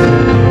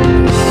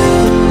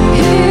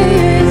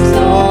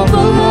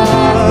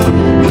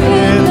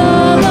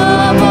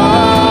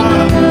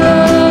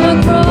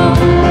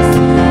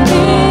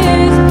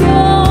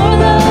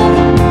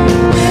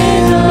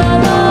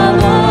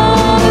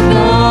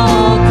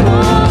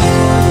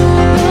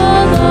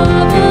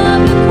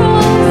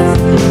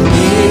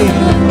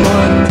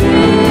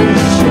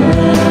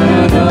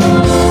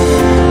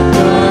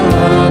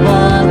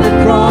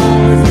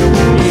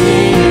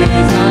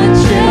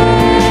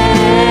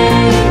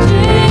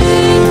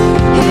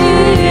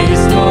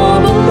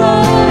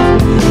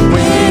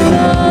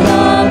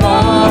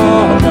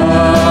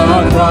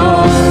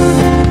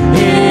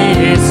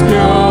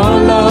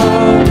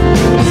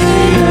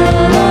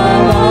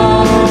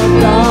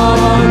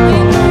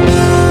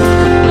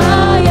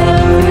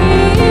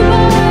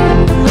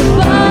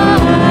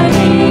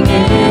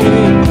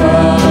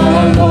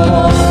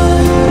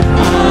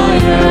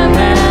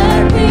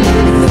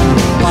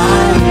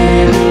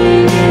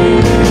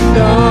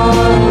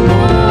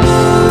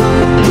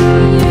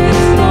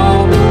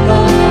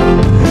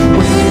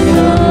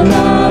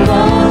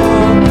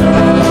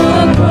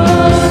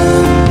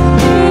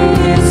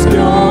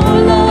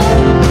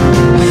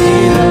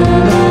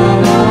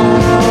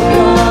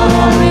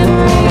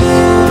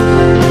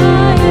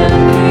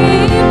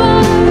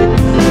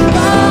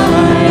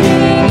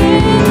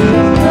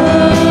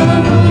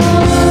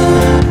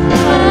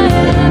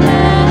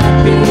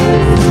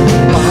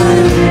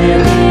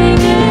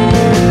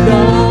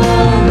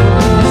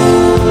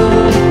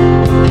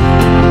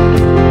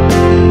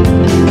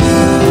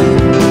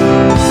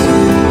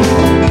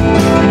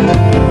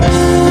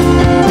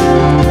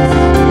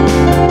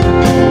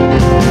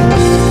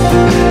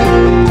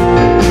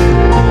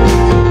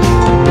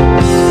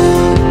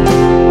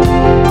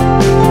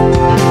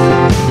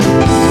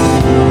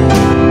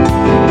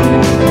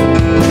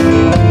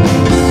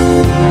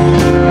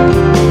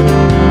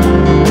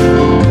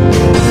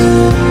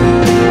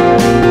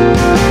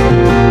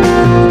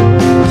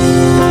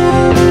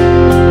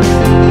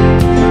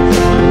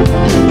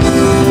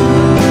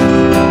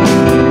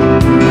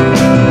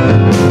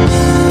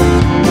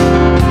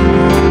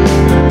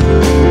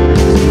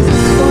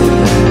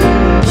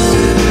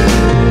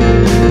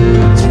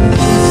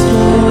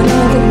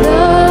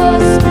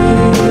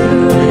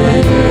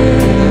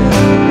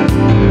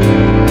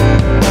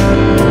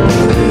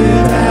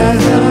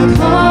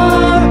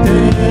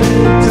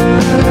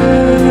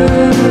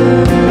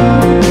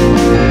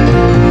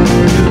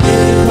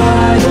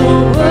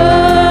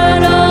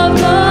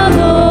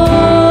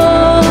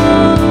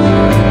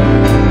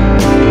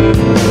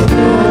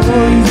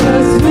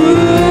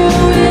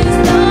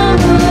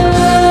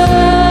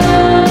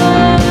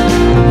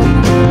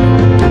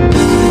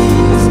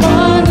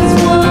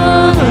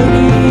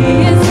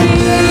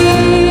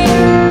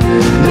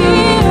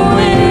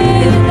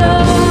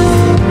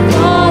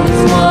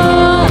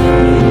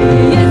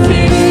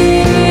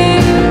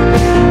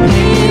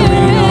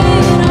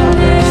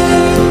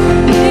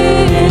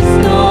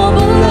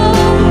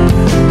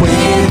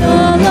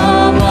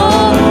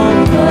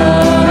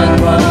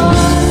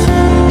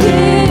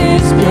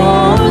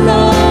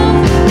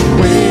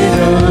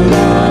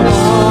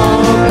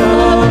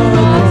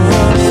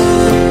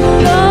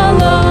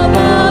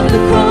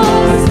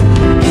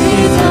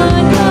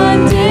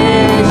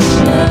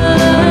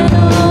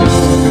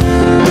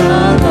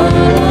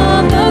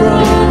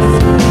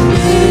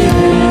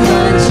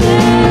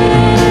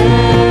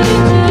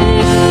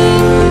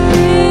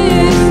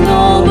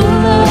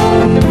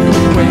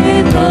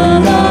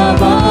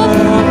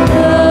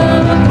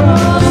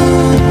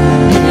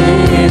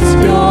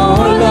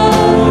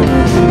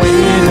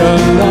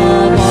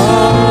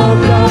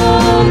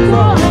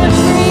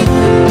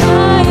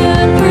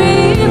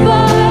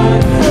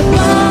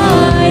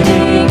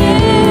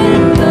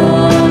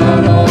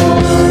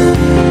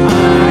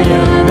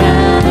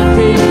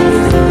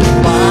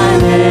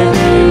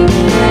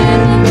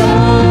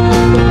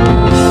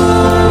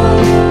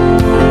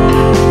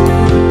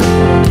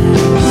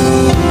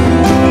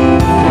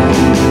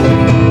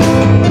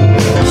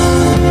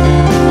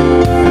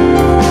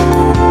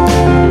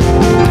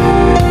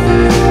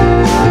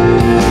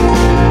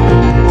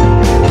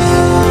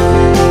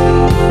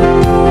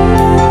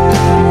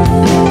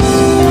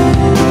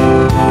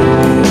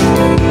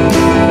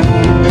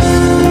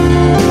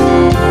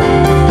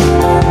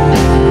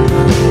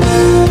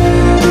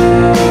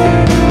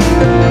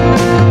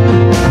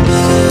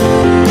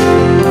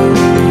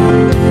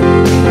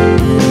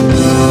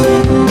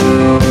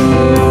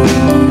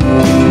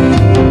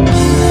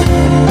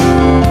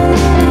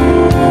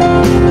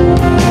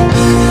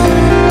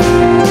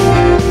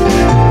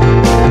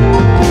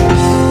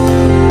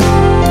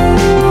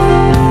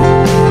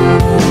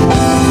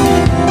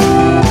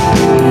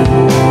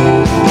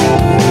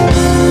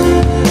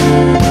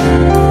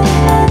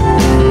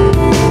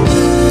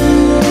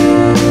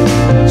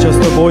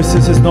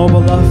 voices, His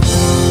noble love.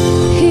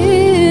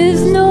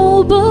 His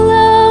noble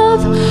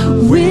love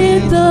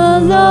with the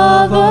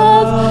love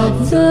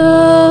of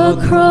the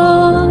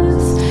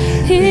cross.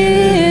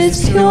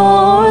 His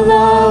your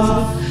love,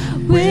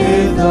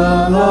 with the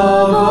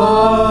love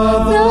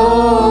of the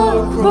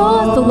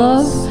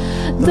cross.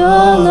 The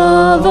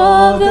love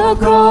of the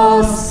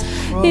cross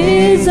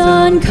is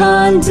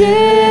unconditional.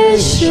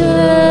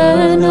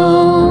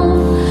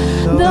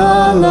 The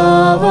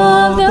love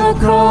of the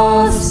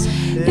cross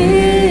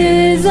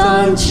is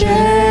unchanging.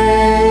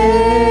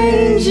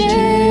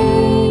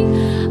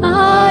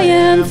 I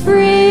am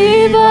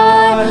free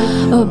by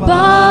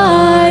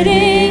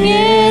abiding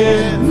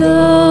in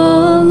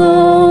the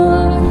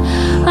Lord.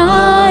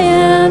 I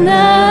am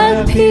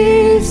at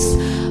peace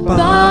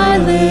by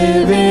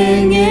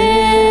living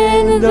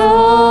in the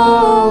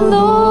Lord.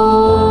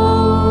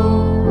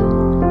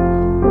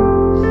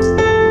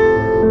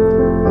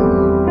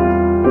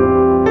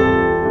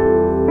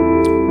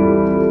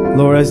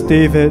 Lord, as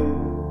David,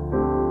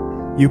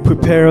 you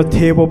prepare a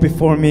table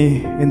before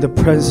me in the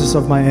presence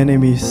of my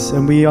enemies.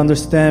 And we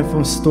understand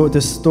from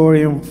the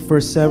story in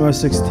 1 Samuel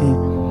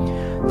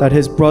 16 that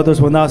his brothers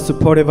were not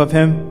supportive of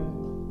him.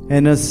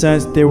 In a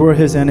sense, they were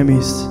his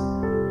enemies.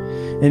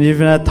 And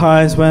even at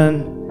times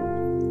when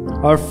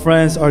our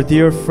friends, our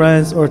dear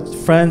friends, or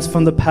friends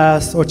from the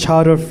past, or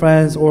childhood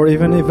friends, or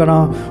even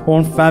our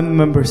own family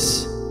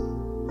members,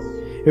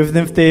 even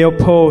if they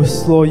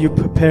oppose, Lord, you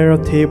prepare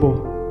a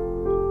table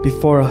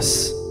before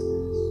us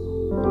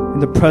in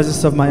the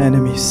presence of my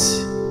enemies.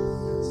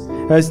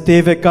 As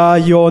David,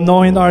 God, you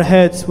anoint our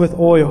heads with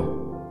oil.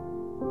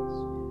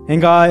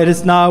 And God, it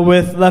is not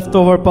with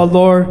leftover, but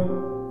Lord,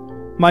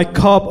 my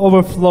cup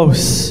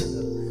overflows.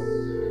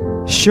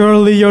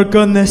 Surely your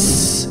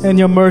goodness and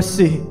your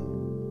mercy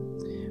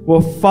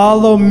will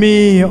follow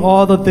me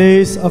all the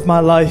days of my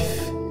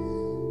life.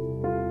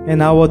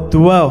 And I will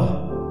dwell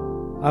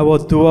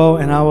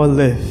and I will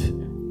live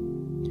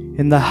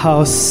in the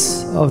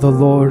house of the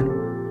Lord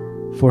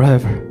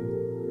forever.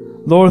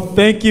 Lord,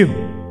 thank you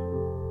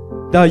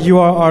that you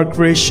are our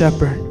great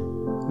shepherd,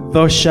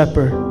 the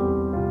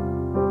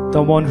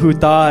one who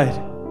died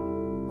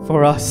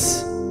for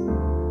us,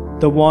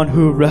 the one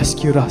who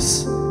rescued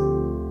us,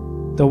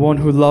 the one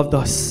who loved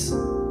us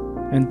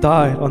and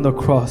died on the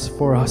cross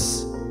for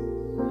us.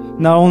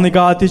 Not only,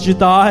 God, did you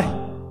die,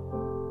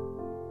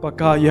 but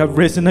God, you have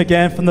risen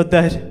again from the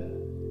dead.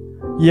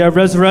 You have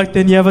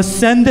resurrected, you have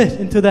ascended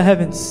into the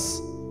heavens,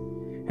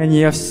 and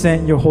you have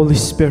sent your Holy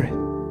Spirit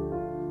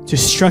to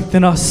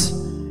strengthen us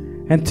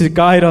and to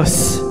guide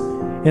us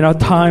in our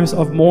times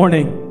of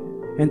mourning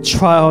and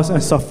trials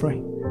and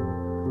suffering.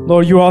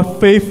 Lord, you are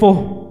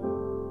faithful.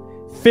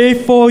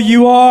 Faithful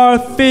you are,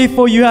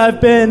 faithful you have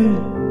been,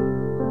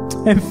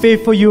 and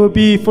faithful you will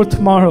be for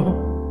tomorrow.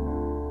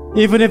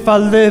 Even if I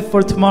live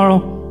for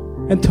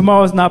tomorrow, and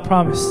tomorrow is not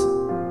promised,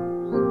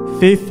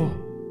 faithful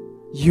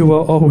you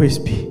will always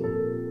be.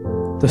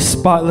 The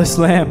spotless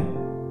Lamb,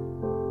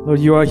 Lord,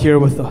 you are here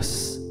with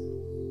us.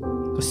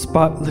 The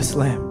spotless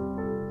Lamb,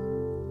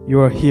 you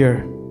are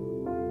here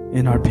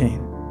in our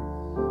pain,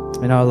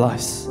 in our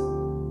lives.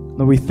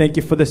 Lord, we thank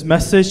you for this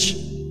message.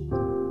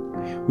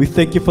 We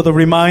thank you for the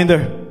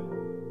reminder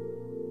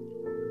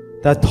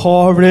that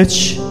tall,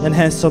 rich, and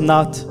handsome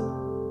not,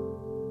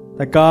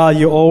 that God,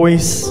 you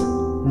always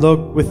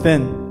look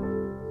within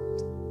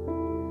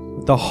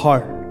the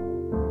heart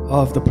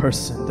of the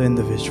person, the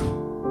individual.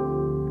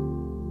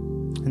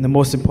 And the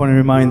most important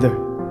reminder,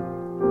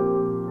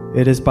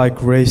 it is by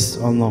grace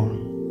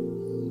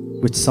alone,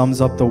 which sums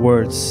up the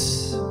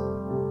words,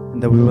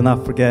 and that we will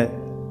not forget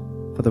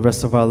for the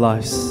rest of our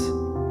lives.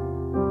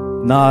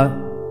 Not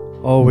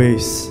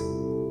always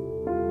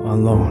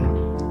alone.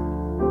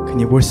 Can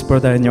you whisper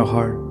that in your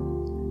heart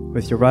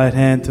with your right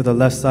hand to the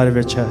left side of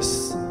your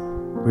chest?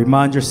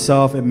 Remind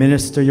yourself and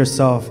minister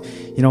yourself.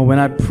 You know, when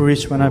I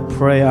preach, when I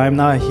pray, I'm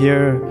not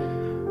here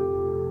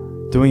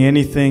doing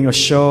anything, a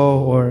show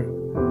or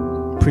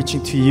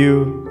preaching to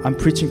you. I'm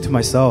preaching to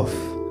myself.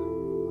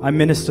 I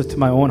minister to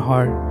my own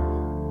heart.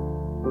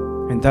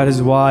 And that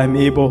is why I'm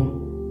able.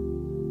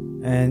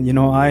 And you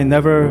know, I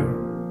never,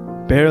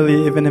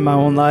 barely even in my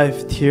own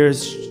life,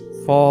 tears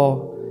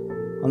fall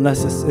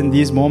unless it's in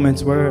these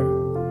moments where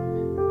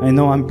I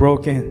know I'm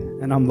broken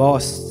and I'm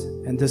lost.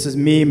 And this is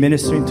me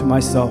ministering to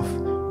myself.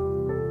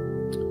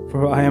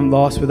 For I am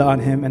lost without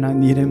Him and I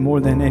need Him more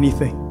than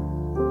anything.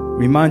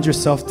 Remind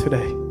yourself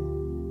today,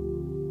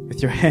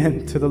 with your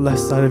hand to the left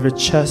side of your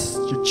chest,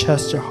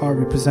 your heart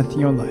representing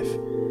your life.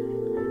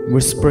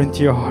 Whisper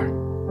into your heart.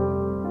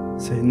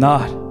 Say,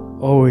 not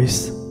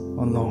always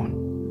alone.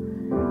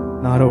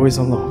 Not always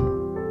alone.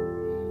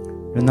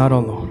 You're not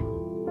alone.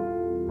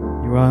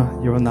 You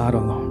are not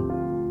alone.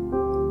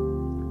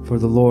 For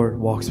the Lord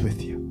walks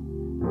with you.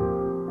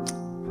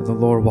 For the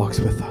Lord walks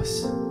with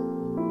us.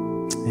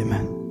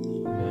 Amen.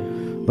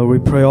 Lord, we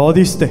pray all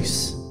these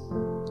things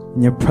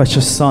in your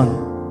precious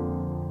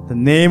Son, the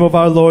name of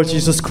our Lord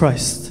Jesus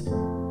Christ,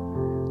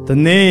 the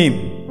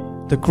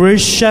name, the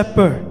great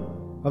shepherd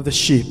of the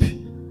sheep,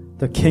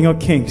 the King of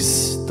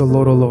kings, the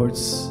Lord of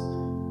lords,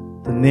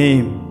 the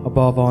name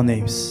above all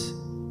names.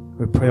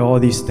 We pray all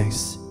these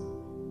things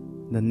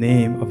in the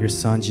name of your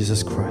Son,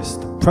 Jesus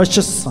Christ, the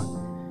precious Son,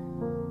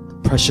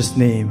 the precious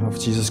name of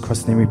Jesus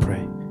Christ's name we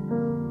pray.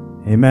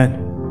 Amen.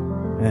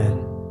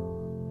 Amen.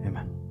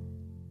 Amen.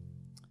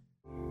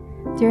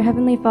 Dear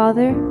Heavenly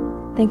Father,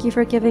 thank you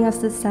for giving us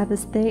this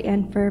Sabbath day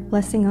and for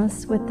blessing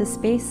us with this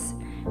space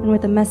and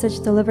with the message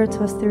delivered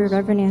to us through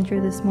Reverend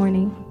Andrew this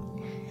morning.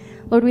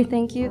 Lord, we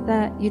thank you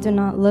that you do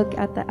not look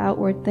at the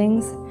outward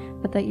things,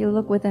 but that you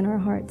look within our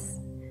hearts.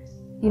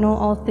 You know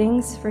all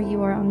things, for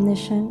you are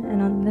omniscient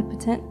and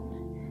omnipotent.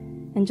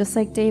 And just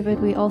like David,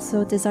 we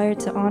also desire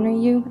to honor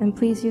you and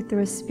please you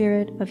through a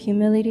spirit of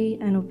humility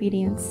and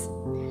obedience.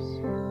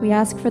 We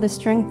ask for the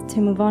strength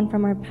to move on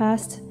from our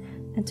past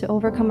and to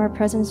overcome our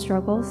present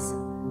struggles,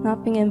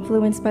 not being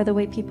influenced by the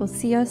way people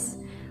see us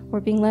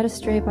or being led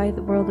astray by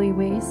the worldly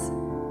ways.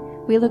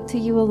 We look to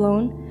you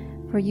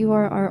alone, for you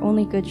are our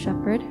only good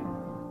shepherd.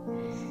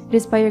 It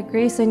is by your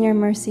grace and your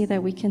mercy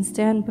that we can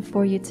stand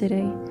before you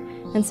today.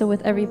 And so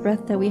with every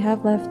breath that we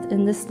have left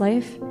in this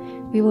life,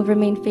 we will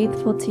remain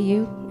faithful to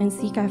you and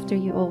seek after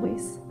you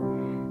always.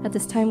 At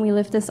this time, we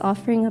lift this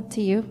offering up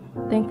to you,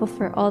 thankful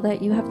for all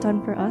that you have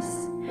done for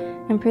us,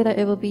 and pray that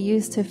it will be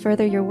used to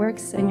further your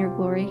works and your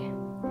glory.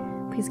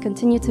 Please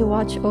continue to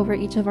watch over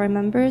each of our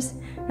members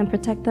and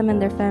protect them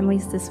and their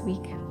families this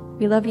week.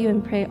 We love you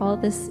and pray all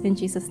this in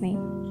Jesus'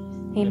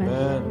 name.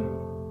 Amen.